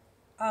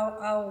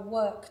our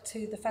work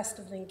to the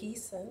festival in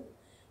Gießen,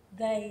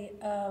 they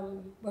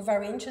were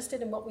very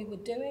interested in what we were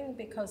doing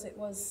because it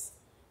was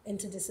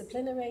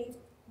interdisciplinary.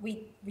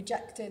 We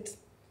rejected,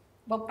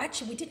 well,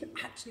 actually, we didn't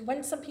actually,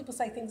 when some people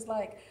say things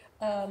like,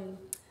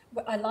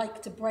 I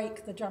like to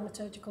break the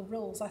dramaturgical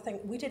rules, I think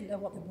we didn't know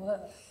what they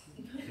were.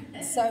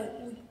 So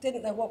we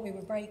didn't know what we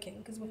were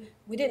breaking because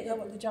we didn't know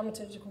what the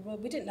dramaturgical rules,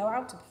 we didn't know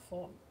how to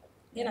perform,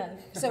 you know,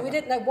 so we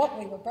didn't know what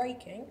we were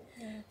breaking.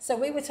 So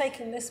we were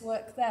taking this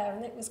work there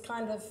and it was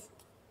kind of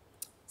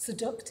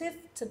seductive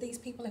to these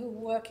people who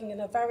were working in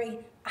a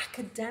very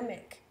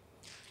academic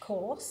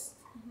course.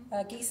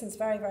 Gießen's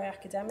very, very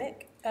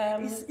academic.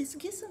 Is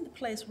Gießen the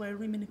place where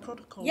Rimini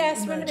Protocol?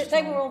 Yes,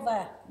 they were all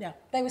there. Yeah,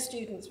 they were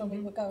students when we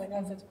were going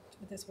over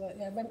with this work.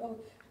 Yeah,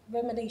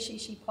 Rimini,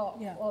 Shishi,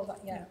 Pop, all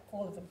that. Yeah,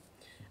 all of them.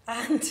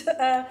 And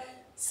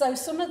so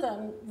some of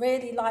them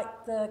really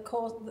liked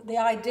the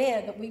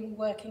idea that we were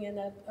working in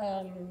a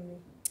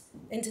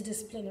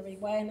interdisciplinary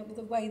way, and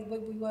the way that we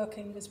were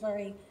working was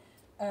very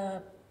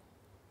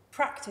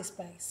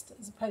practice-based,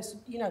 as opposed to,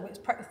 you know, it was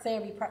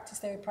theory,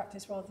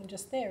 practice, rather than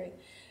just theory.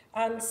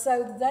 And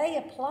so they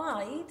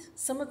applied,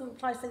 some of them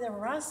applied for their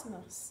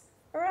Erasmus.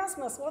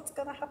 Erasmus, what's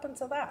going to happen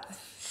to that?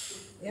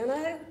 You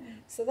know?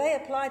 So they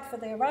applied for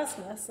the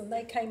Erasmus and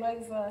they came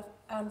over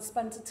and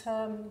spent a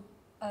term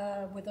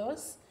with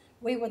us.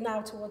 We were now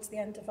towards the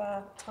end of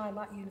our time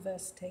at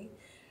university.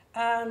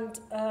 And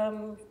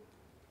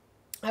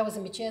I was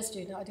a mature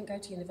student. I didn't go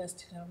to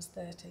university until I was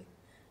 30.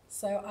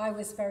 So I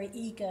was very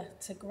eager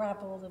to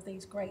grab all of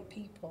these great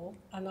people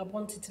and I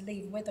wanted to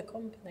leave with a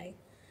company.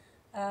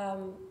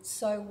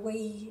 So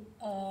we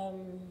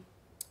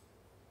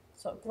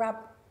sort of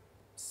grabbed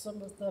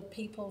some of the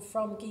people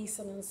from Gießen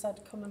and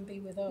said, come and be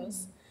with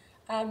us.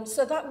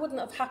 So that wouldn't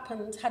have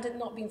happened had it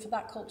not been for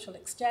that cultural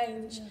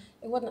exchange.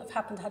 It wouldn't have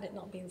happened had it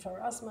not been for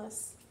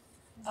Erasmus.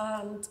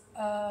 And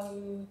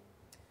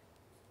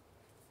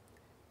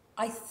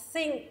I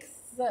think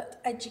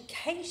that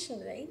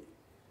educationally,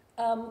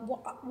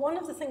 one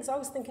of the things I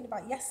was thinking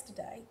about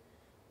yesterday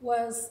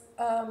was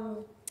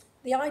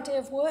the idea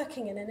of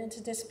working in an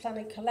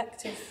interdisciplinary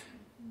collective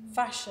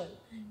fashion,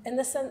 in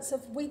the sense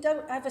of we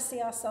don't ever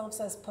see ourselves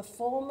as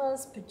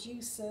performers,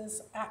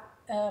 producers,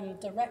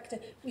 directors.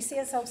 We see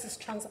ourselves as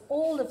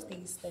all of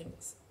these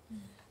things,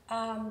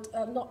 and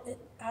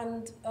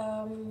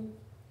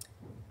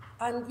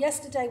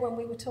yesterday when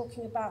we were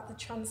talking about the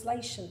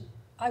translation,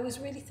 I was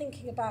really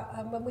thinking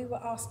about when we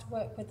were asked to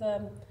work with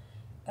a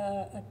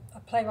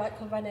playwright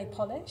called René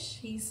Polish.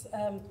 He's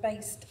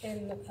based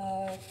in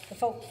he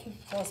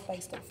was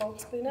based at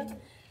Volksbühne,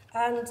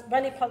 and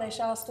René Polish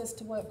asked us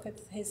to work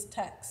with his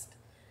text.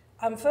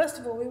 And first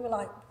of all, we were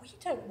like, we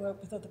don't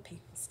work with other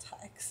people's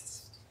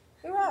texts.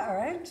 We write our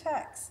own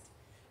text.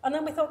 And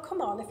then we thought,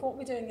 come on, if what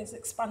we're doing is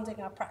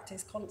expanding our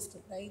practice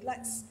constantly,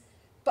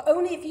 but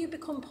only if you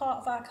become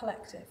part of our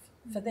collective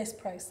for this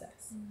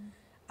process.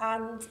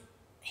 And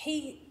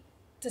he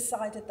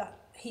decided that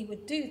he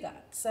would do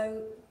that.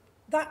 So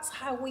that's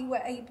how we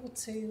were able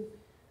to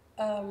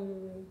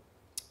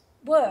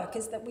work,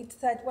 is that we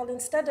said, well,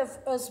 instead of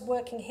us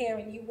working here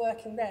and you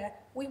working there,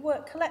 we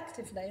work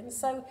collectively. And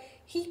so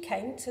he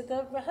came to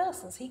the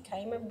rehearsals. He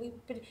came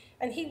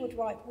and he would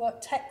write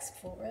work text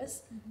for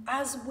us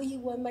as we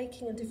were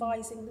making and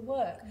devising the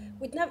work.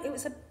 It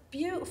was a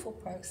beautiful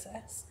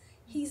process.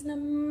 He's an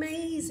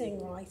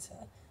amazing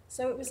writer,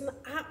 so it was an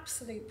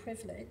absolute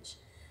privilege.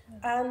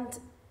 And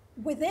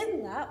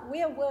within that,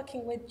 we are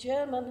working with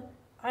German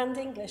and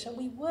English, and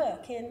we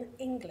work in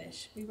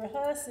English. We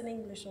rehearse in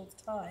English all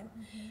the time,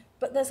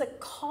 but there's a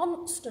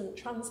constant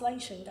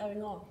translation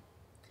going on,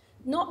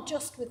 not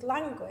just with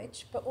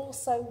language, but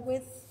also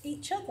with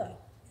each other.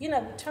 You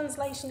know,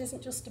 translation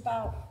isn't just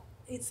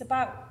it's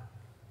about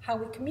how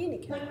we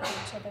communicate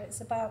with each other. It's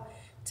about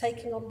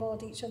taking on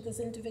board each other's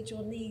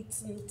individual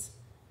needs and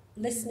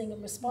listening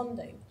and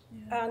responding.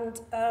 And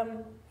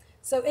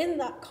so in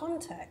that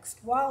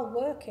context, while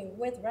working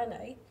with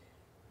René,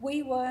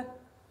 we were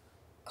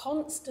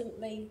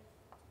constantly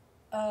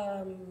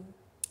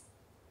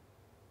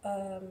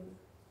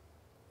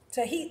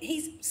So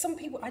he's some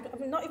people.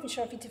 I'm not even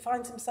sure if he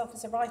defines himself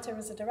as a writer or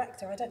as a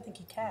director. I don't think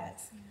he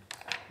cares.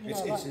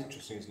 It's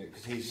interesting, isn't it?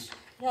 Because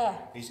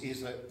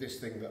he's like this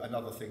thing that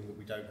another thing that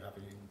we don't have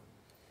in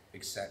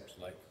except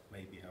like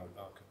maybe Howard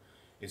Barker.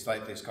 It's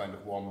like this kind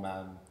of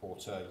one-man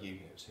auteur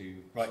unit who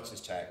writes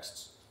his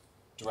texts,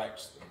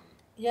 directs them,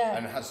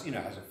 and has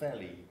a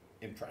fairly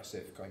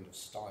impressive kind of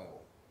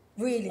style.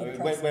 Really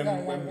impressive.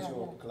 When was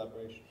your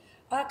collaboration?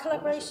 Our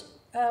collaboration,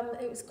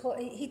 it was called.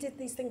 He did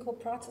this thing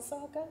called Prater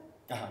Saga,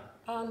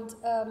 and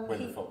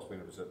when the Fox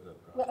Winner was at the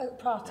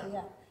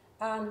Prater,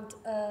 and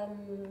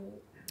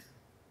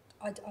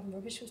I'm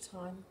rubbish with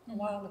time. A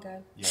while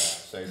ago. Yeah,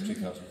 so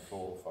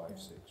 2004, 5,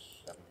 6,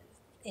 7.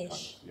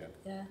 Ish.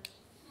 Yeah.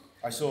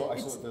 I saw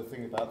the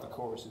thing about the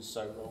chorus is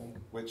so wrong,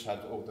 which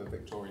had all the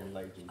Victorian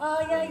ladies. Oh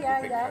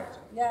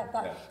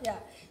yeah.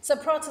 So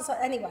Prater,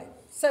 anyway.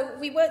 So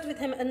we worked with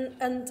him,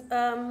 and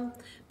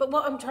but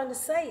what I'm trying to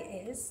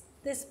say is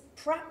this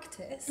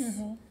practice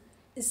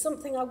is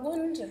something I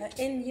wonder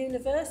in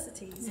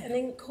universities and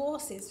in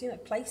courses,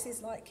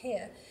 places like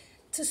here,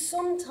 to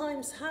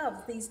sometimes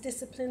have these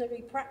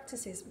disciplinary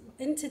practices,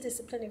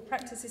 interdisciplinary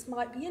practices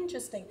might be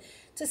interesting.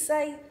 To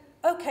say,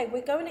 okay,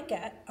 we're going to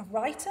get a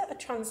writer, a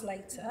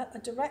translator, a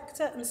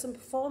director, and some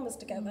performers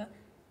together.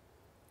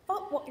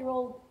 But what you're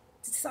all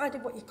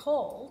decided what you're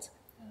called,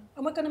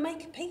 and we're going to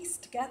make a piece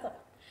together.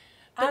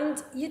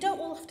 And you don't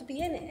all have to be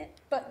in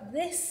it, but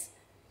this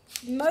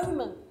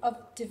moment of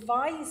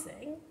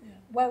devising,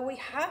 where we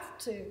have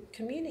to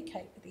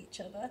communicate with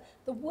each other,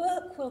 the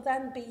work will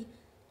then be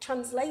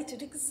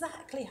translated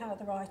exactly how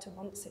the writer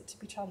wants it to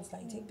be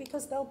translated,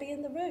 because they'll be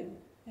in the room.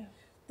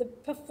 The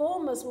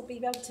performers will be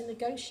able to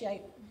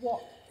negotiate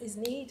what is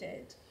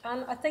needed.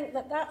 And I think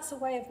that that's a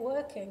way of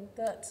working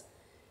that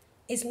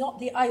is not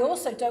the... I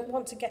also don't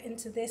want to get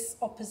into this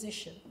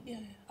opposition.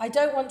 I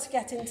don't want to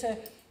get into...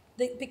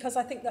 because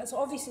I think that's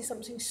obviously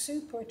something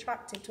super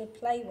attractive to a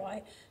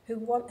playwright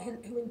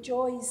who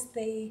enjoys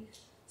the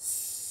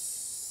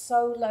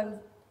solo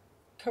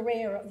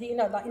career,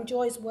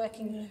 enjoys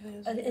working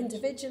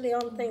individually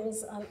on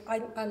things,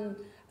 and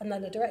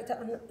then a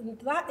director. And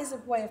that is a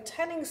way of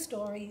telling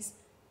stories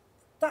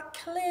that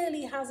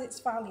clearly has its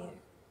value.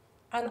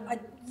 And I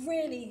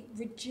really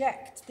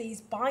reject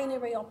these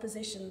binary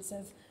oppositions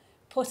of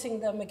putting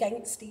them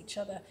against each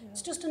other.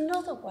 It's just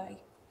another way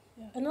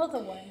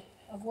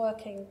of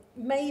working,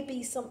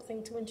 maybe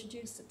something to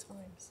introduce at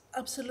times.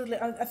 Absolutely.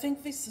 I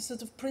think this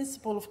sort of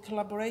principle of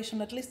collaboration,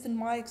 at least in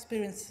my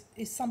experience,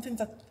 is something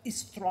that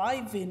is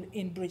thriving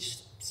in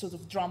British sort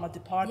of drama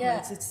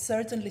departments. It's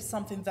certainly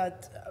something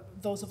that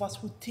those of us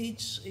who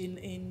teach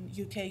in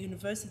UK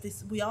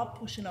universities, we are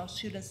pushing our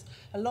students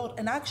a lot.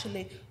 And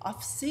actually,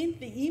 I've seen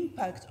the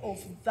impact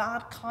of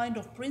that kind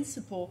of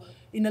principle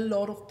in a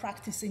lot of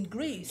practice in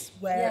Greece,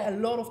 where a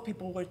lot of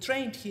people were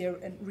trained here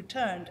and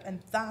returned,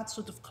 and that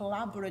sort of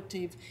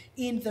collaborative,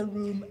 in the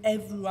room,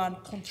 everyone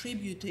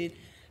contributed,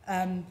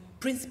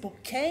 principle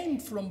came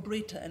from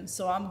Britain.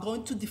 So I'm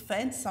going to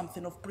defend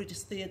something of British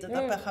theatre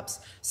that perhaps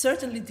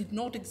certainly did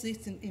not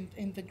exist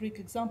in the Greek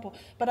example.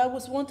 But I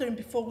was wondering,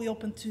 before we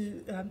open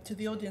to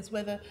the audience,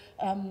 whether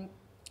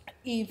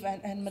Eve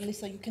and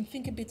Melissa, you can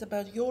think a bit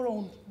about your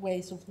own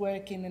ways of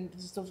working and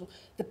sort of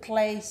the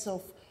place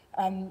of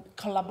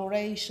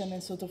collaboration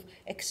and sort of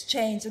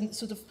exchange and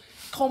sort of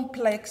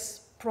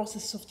complex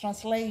process of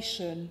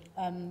translation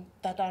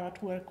that are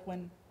at work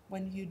when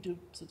you do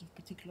sort of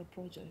particular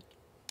project.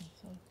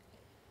 So.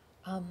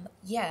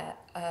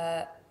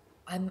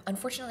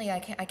 Unfortunately, I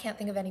can't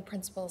think of any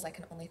principles. I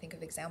can only think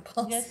of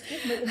examples. Yes,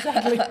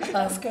 exactly.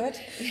 That's good.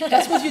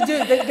 That's what you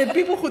do. The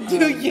people who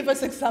do give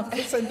us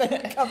examples and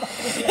then come up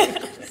with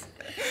examples.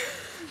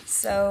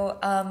 So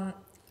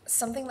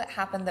something that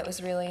happened that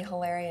was really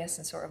hilarious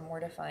and sort of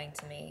mortifying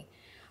to me.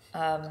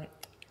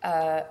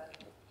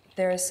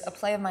 There's a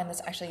play of mine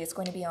that's actually, it's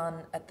going to be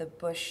on at the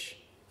Bush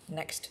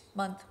next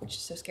month, which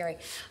is so scary.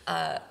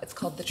 It's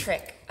called The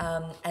Trick,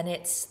 and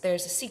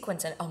there's a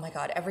sequence, and oh my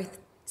god, every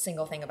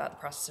single thing about the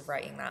process of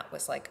writing that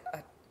was like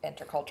an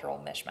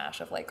intercultural mishmash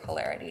of like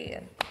hilarity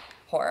and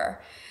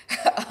horror.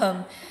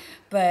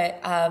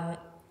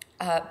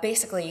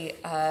 Basically,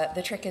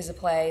 The Trick is a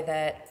play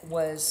that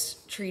was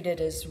treated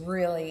as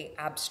really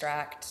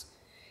abstract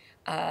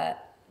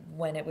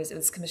when it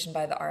was commissioned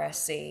by the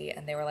RSC,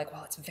 and they were like,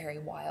 well, it's very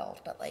wild,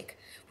 but like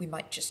we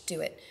might just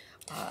do it.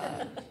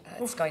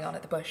 It's going on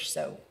at the Bush,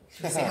 so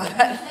we'll see how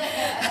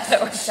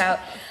that works out.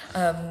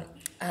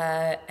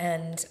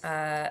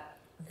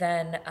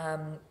 Then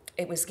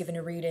it was given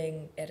a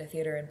reading at a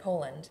theater in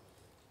Poland,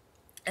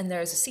 and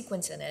there's a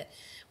sequence in it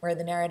where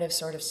the narrative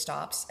sort of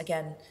stops.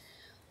 Again,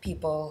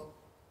 people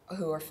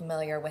who are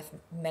familiar with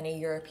many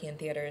European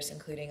theaters,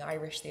 including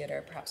Irish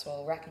theater, perhaps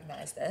will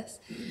recognize this.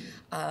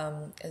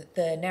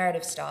 The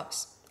narrative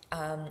stops,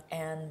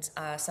 and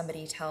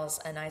somebody tells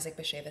an Isaac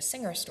Bashevis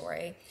Singer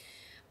story,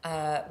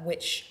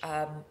 which,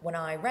 when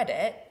I read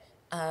it,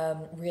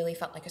 really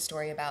felt like a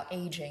story about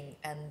aging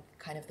and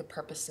kind of the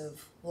purpose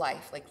of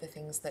life, like the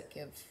things that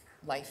give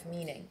life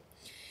meaning.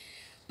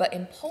 But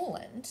in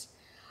Poland,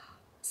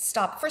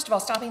 first of all,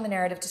 stopping the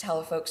narrative to tell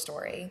a folk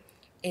story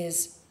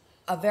is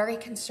a very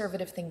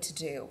conservative thing to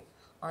do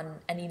on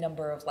any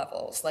number of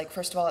levels. Like,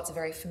 first of all, it's a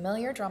very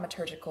familiar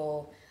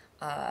dramaturgical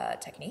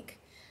technique.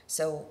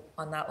 So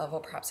on that level,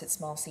 perhaps it's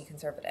small c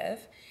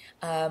conservative.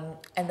 And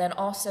then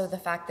also the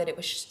fact that it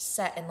was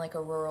set in like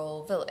a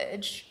rural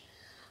village.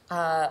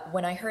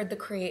 When I heard the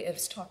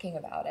creatives talking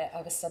about it,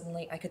 I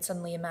could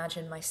suddenly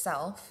imagine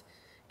myself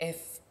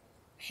if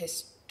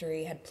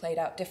history had played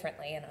out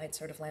differently and I'd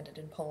sort of landed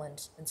in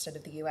Poland instead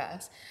of the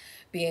US,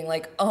 being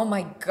like, oh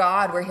my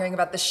God, we're hearing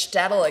about the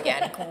shtetl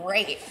again,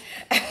 great.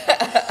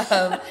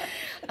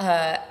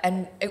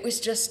 And it was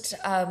just,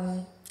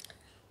 it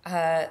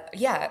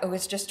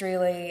was just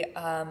really,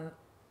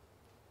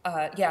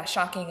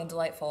 shocking and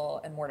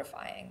delightful and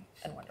mortifying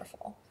and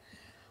wonderful.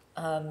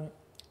 And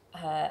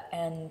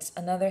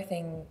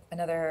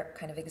another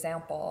kind of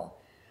example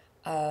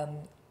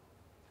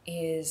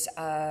is,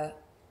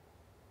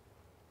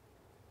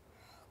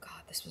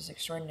 this was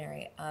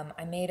extraordinary.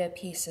 I made a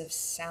piece of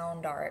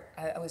sound art.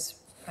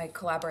 I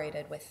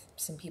collaborated with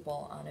some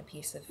people on a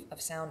piece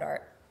of sound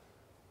art.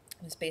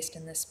 It was based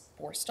in this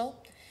borstal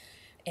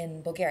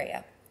in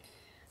Bulgaria.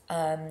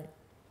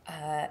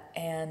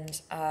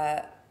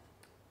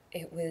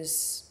 It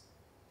was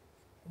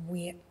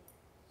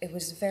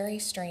a very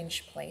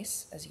strange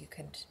place, as you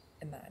could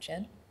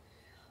imagine.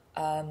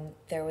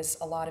 There was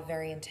a lot of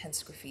very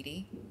intense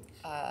graffiti.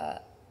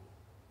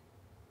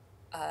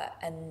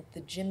 And the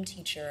gym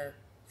teacher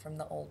from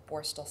the old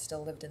borstal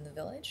still lived in the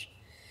village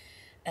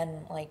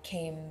and like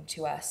came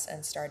to us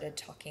and started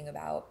talking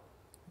about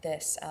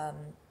this,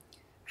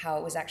 how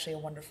it was actually a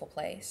wonderful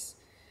place,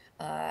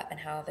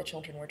 and how the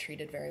children were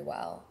treated very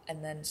well,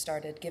 and then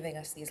started giving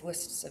us these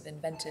lists of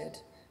invented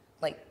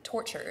like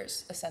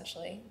tortures,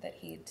 essentially, that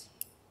he'd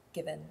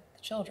given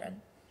the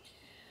children.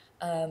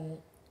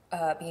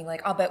 Being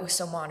like, oh, but it was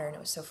so modern, it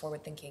was so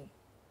forward-thinking.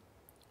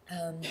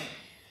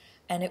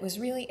 And it was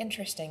really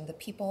interesting. The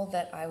people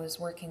that I was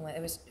working with,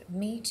 it was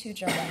me, 2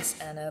 Germans,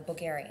 and a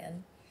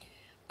Bulgarian.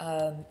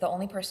 The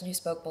only person who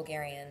spoke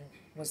Bulgarian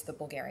was the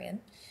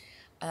Bulgarian.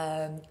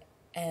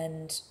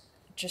 And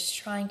just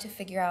trying to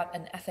figure out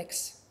an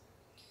ethics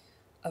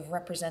of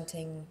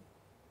representing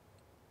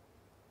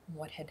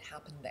what had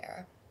happened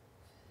there,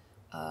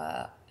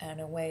 and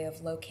a way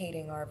of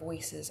locating our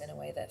voices in a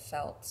way that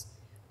felt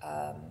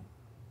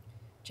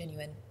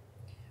genuine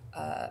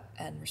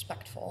and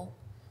respectful.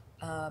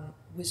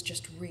 Was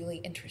just really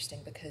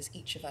interesting because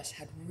each of us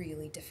had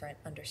really different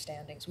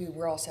understandings. We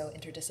were also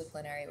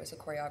interdisciplinary. It was a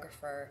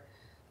choreographer,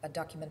 a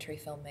documentary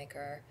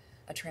filmmaker,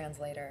 a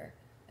translator,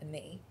 and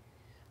me.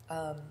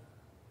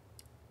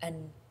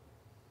 And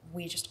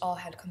we just all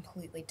had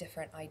completely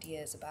different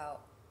ideas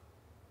about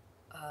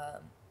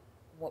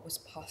what was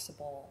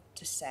possible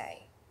to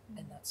say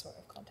in that sort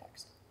of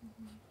context.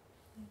 Mm-hmm.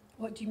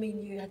 What do you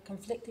mean you had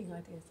conflicting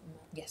ideas on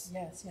that? Yes.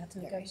 Yes, you had to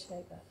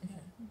negotiate that. Mm-hmm.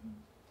 Yeah. Mm-hmm.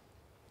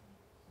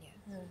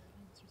 Yeah.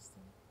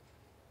 Interesting.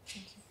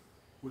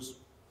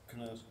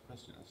 Can I ask a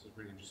question? That's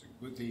really interesting.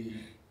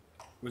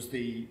 Was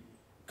the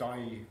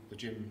guy, the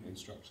gym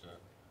instructor,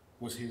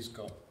 was his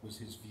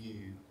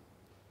view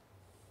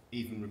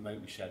even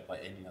remotely shared by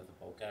any other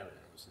Bulgarian?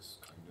 Or was this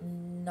kind of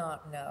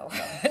No.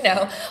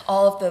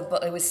 All of the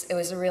it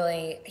was a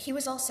really, he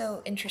was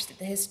also interested.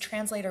 His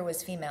translator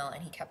was female,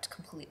 and he kept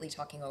completely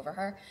talking over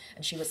her,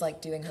 and she was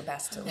like doing her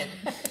best to like.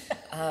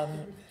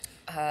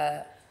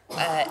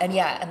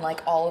 And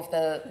like all of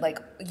the, like,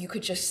 you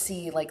could just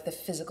see like the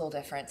physical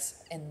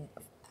difference in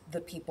the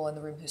people in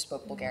the room who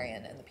spoke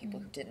Bulgarian and the people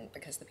who didn't,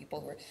 because the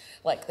people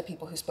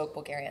who spoke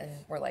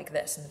Bulgarian were like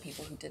this, and the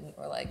people who didn't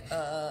were like,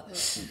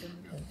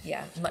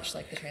 much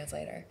like the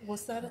translator.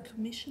 Was that a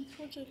commission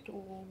project,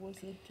 or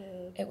was it?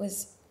 It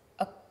was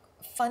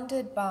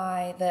funded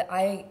by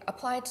I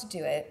applied to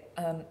do it,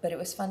 but it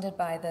was funded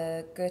by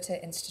the Goethe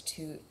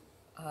Institute,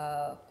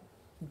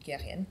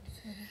 Bulgarian,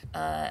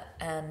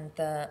 and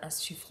the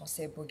Institut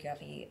Français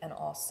Bulgarie, and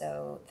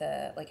also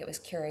it was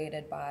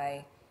curated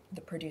by the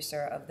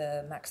producer of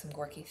the Maxim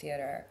Gorky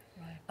Theater,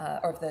 right.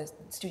 Or of the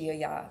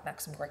Studio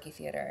Maxim Gorky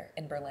Theater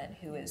in Berlin,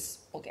 who is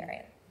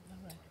Bulgarian.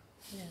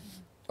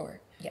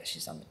 Right. Yeah.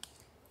 She's on.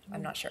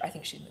 I'm not sure. I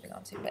think she's moving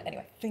on soon, but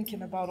anyway.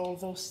 Thinking about all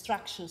those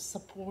structures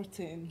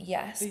supporting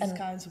these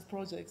kinds of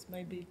projects,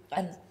 maybe.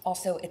 And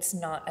also, it's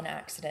not an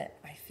accident,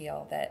 I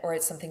feel, or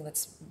it's something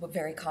that's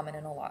very common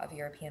in a lot of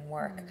European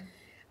work,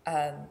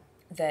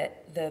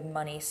 that the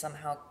money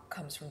somehow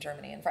comes from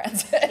Germany and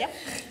France.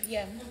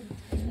 Yeah.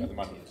 where the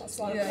money is?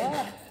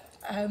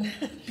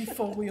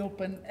 Before we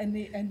open,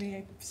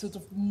 any sort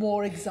of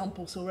more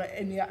examples or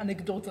any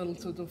anecdotal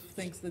sort of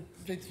things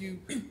that you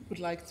would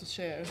like to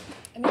share?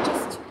 I'm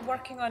just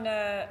working on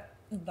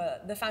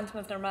the Phantom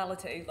of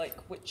Normality,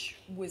 which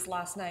was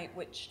last night,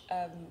 which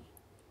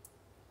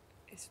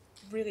is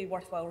really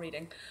worthwhile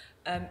reading.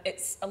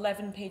 It's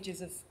 11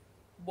 pages of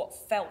what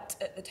felt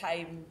at the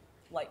time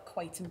like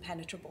quite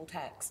impenetrable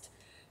text,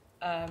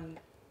 and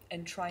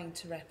trying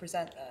to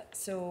represent that.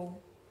 So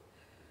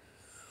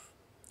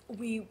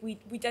we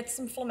did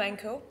some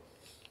flamenco,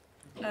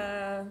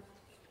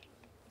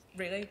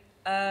 really,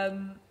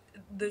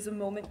 There's a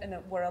moment in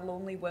it where a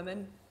lonely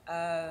woman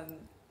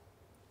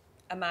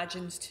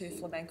imagines two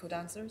flamenco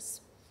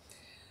dancers.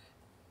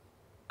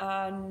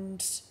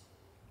 And,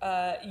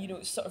 you know,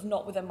 it's sort of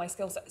not within my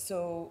skill set.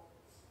 So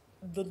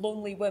the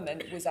lonely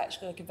woman was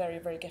actually like a very,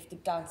 very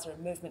gifted dancer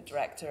and movement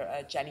director,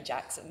 Jenny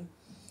Jackson.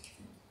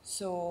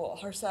 So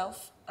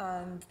herself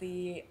and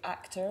the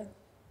actor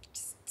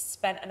just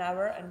spent an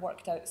hour and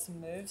worked out some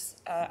moves.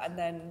 And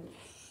then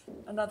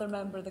another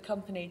member of the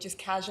company just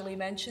casually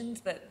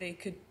mentioned that they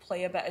could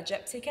play a bit of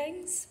Gypsy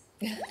Kings.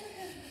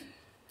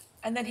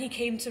 And then he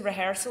came to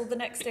rehearsal the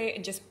next day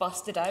and just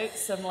busted out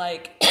some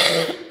like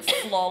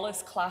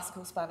flawless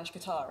classical Spanish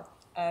guitar.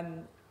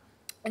 And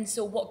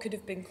so what could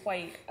have been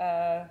quite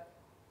a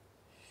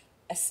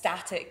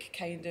static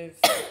kind of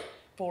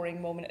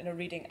boring moment in a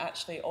reading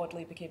actually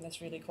oddly became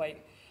this really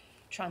quite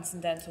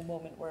transcendental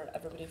moment where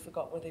everybody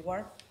forgot where they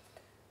were.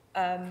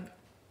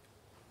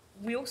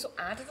 We also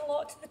added a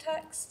lot to the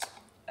text,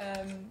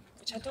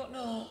 which I don't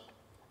know.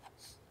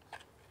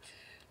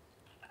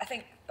 I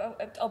think,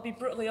 I'll be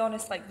brutally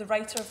honest, like the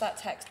writer of that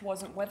text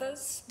wasn't with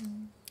us,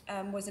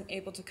 wasn't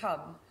able to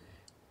come.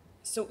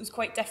 So it was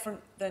quite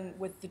different than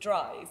with The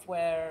Drive,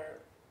 where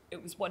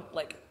it was one,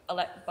 like,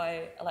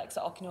 by Alexa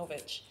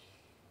Okinovic.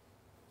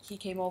 He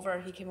came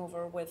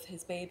over with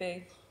his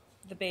baby.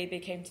 The baby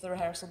came to the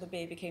rehearsal, the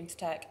baby came to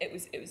tech. It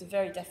was a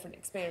very different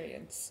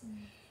experience.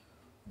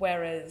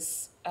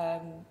 Whereas,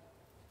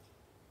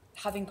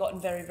 having gotten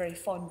very, very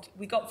fond,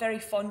 we got very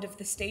fond of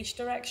the stage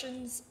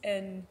directions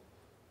in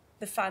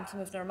The Phantom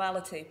of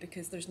Normality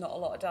because there's not a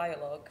lot of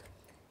dialogue,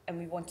 and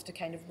we wanted to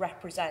kind of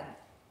represent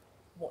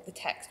what the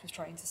text was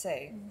trying to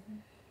say.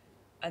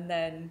 And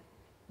then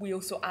we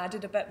also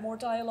added a bit more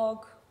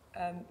dialogue.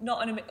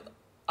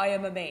 I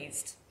am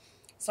amazed.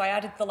 So I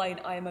added the line,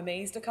 I am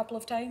amazed a couple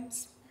of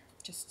times,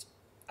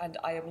 and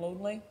I am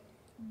lonely.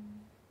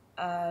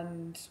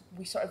 And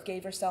we sort of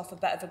gave ourselves a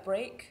bit of a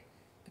break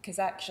because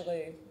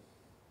actually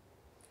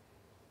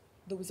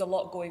there was a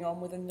lot going on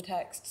within the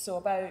text. So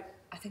I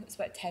think it was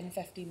about 10,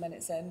 15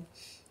 minutes in,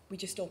 we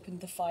just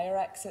opened the fire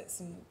exits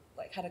and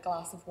like had a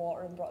glass of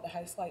water and brought the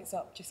house lights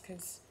up just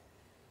because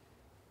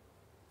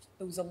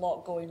there was a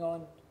lot going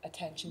on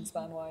attention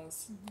span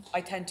wise.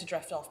 I tend to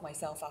drift off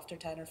myself after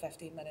 10 or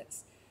 15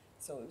 minutes,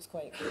 so it was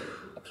quite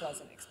a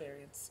pleasant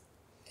experience.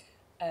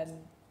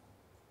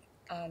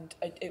 And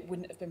it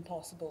wouldn't have been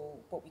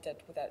possible what we did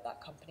without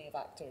that company of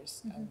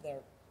actors and their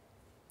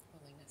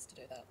willingness to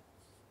do that.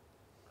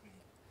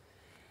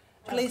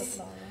 Please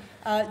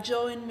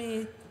join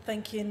me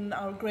thanking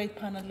our great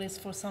panelists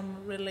for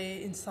some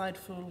really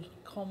insightful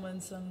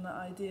comments and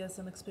ideas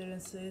and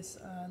experiences.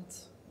 And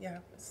yeah,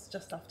 it's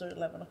just after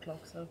 11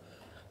 o'clock, so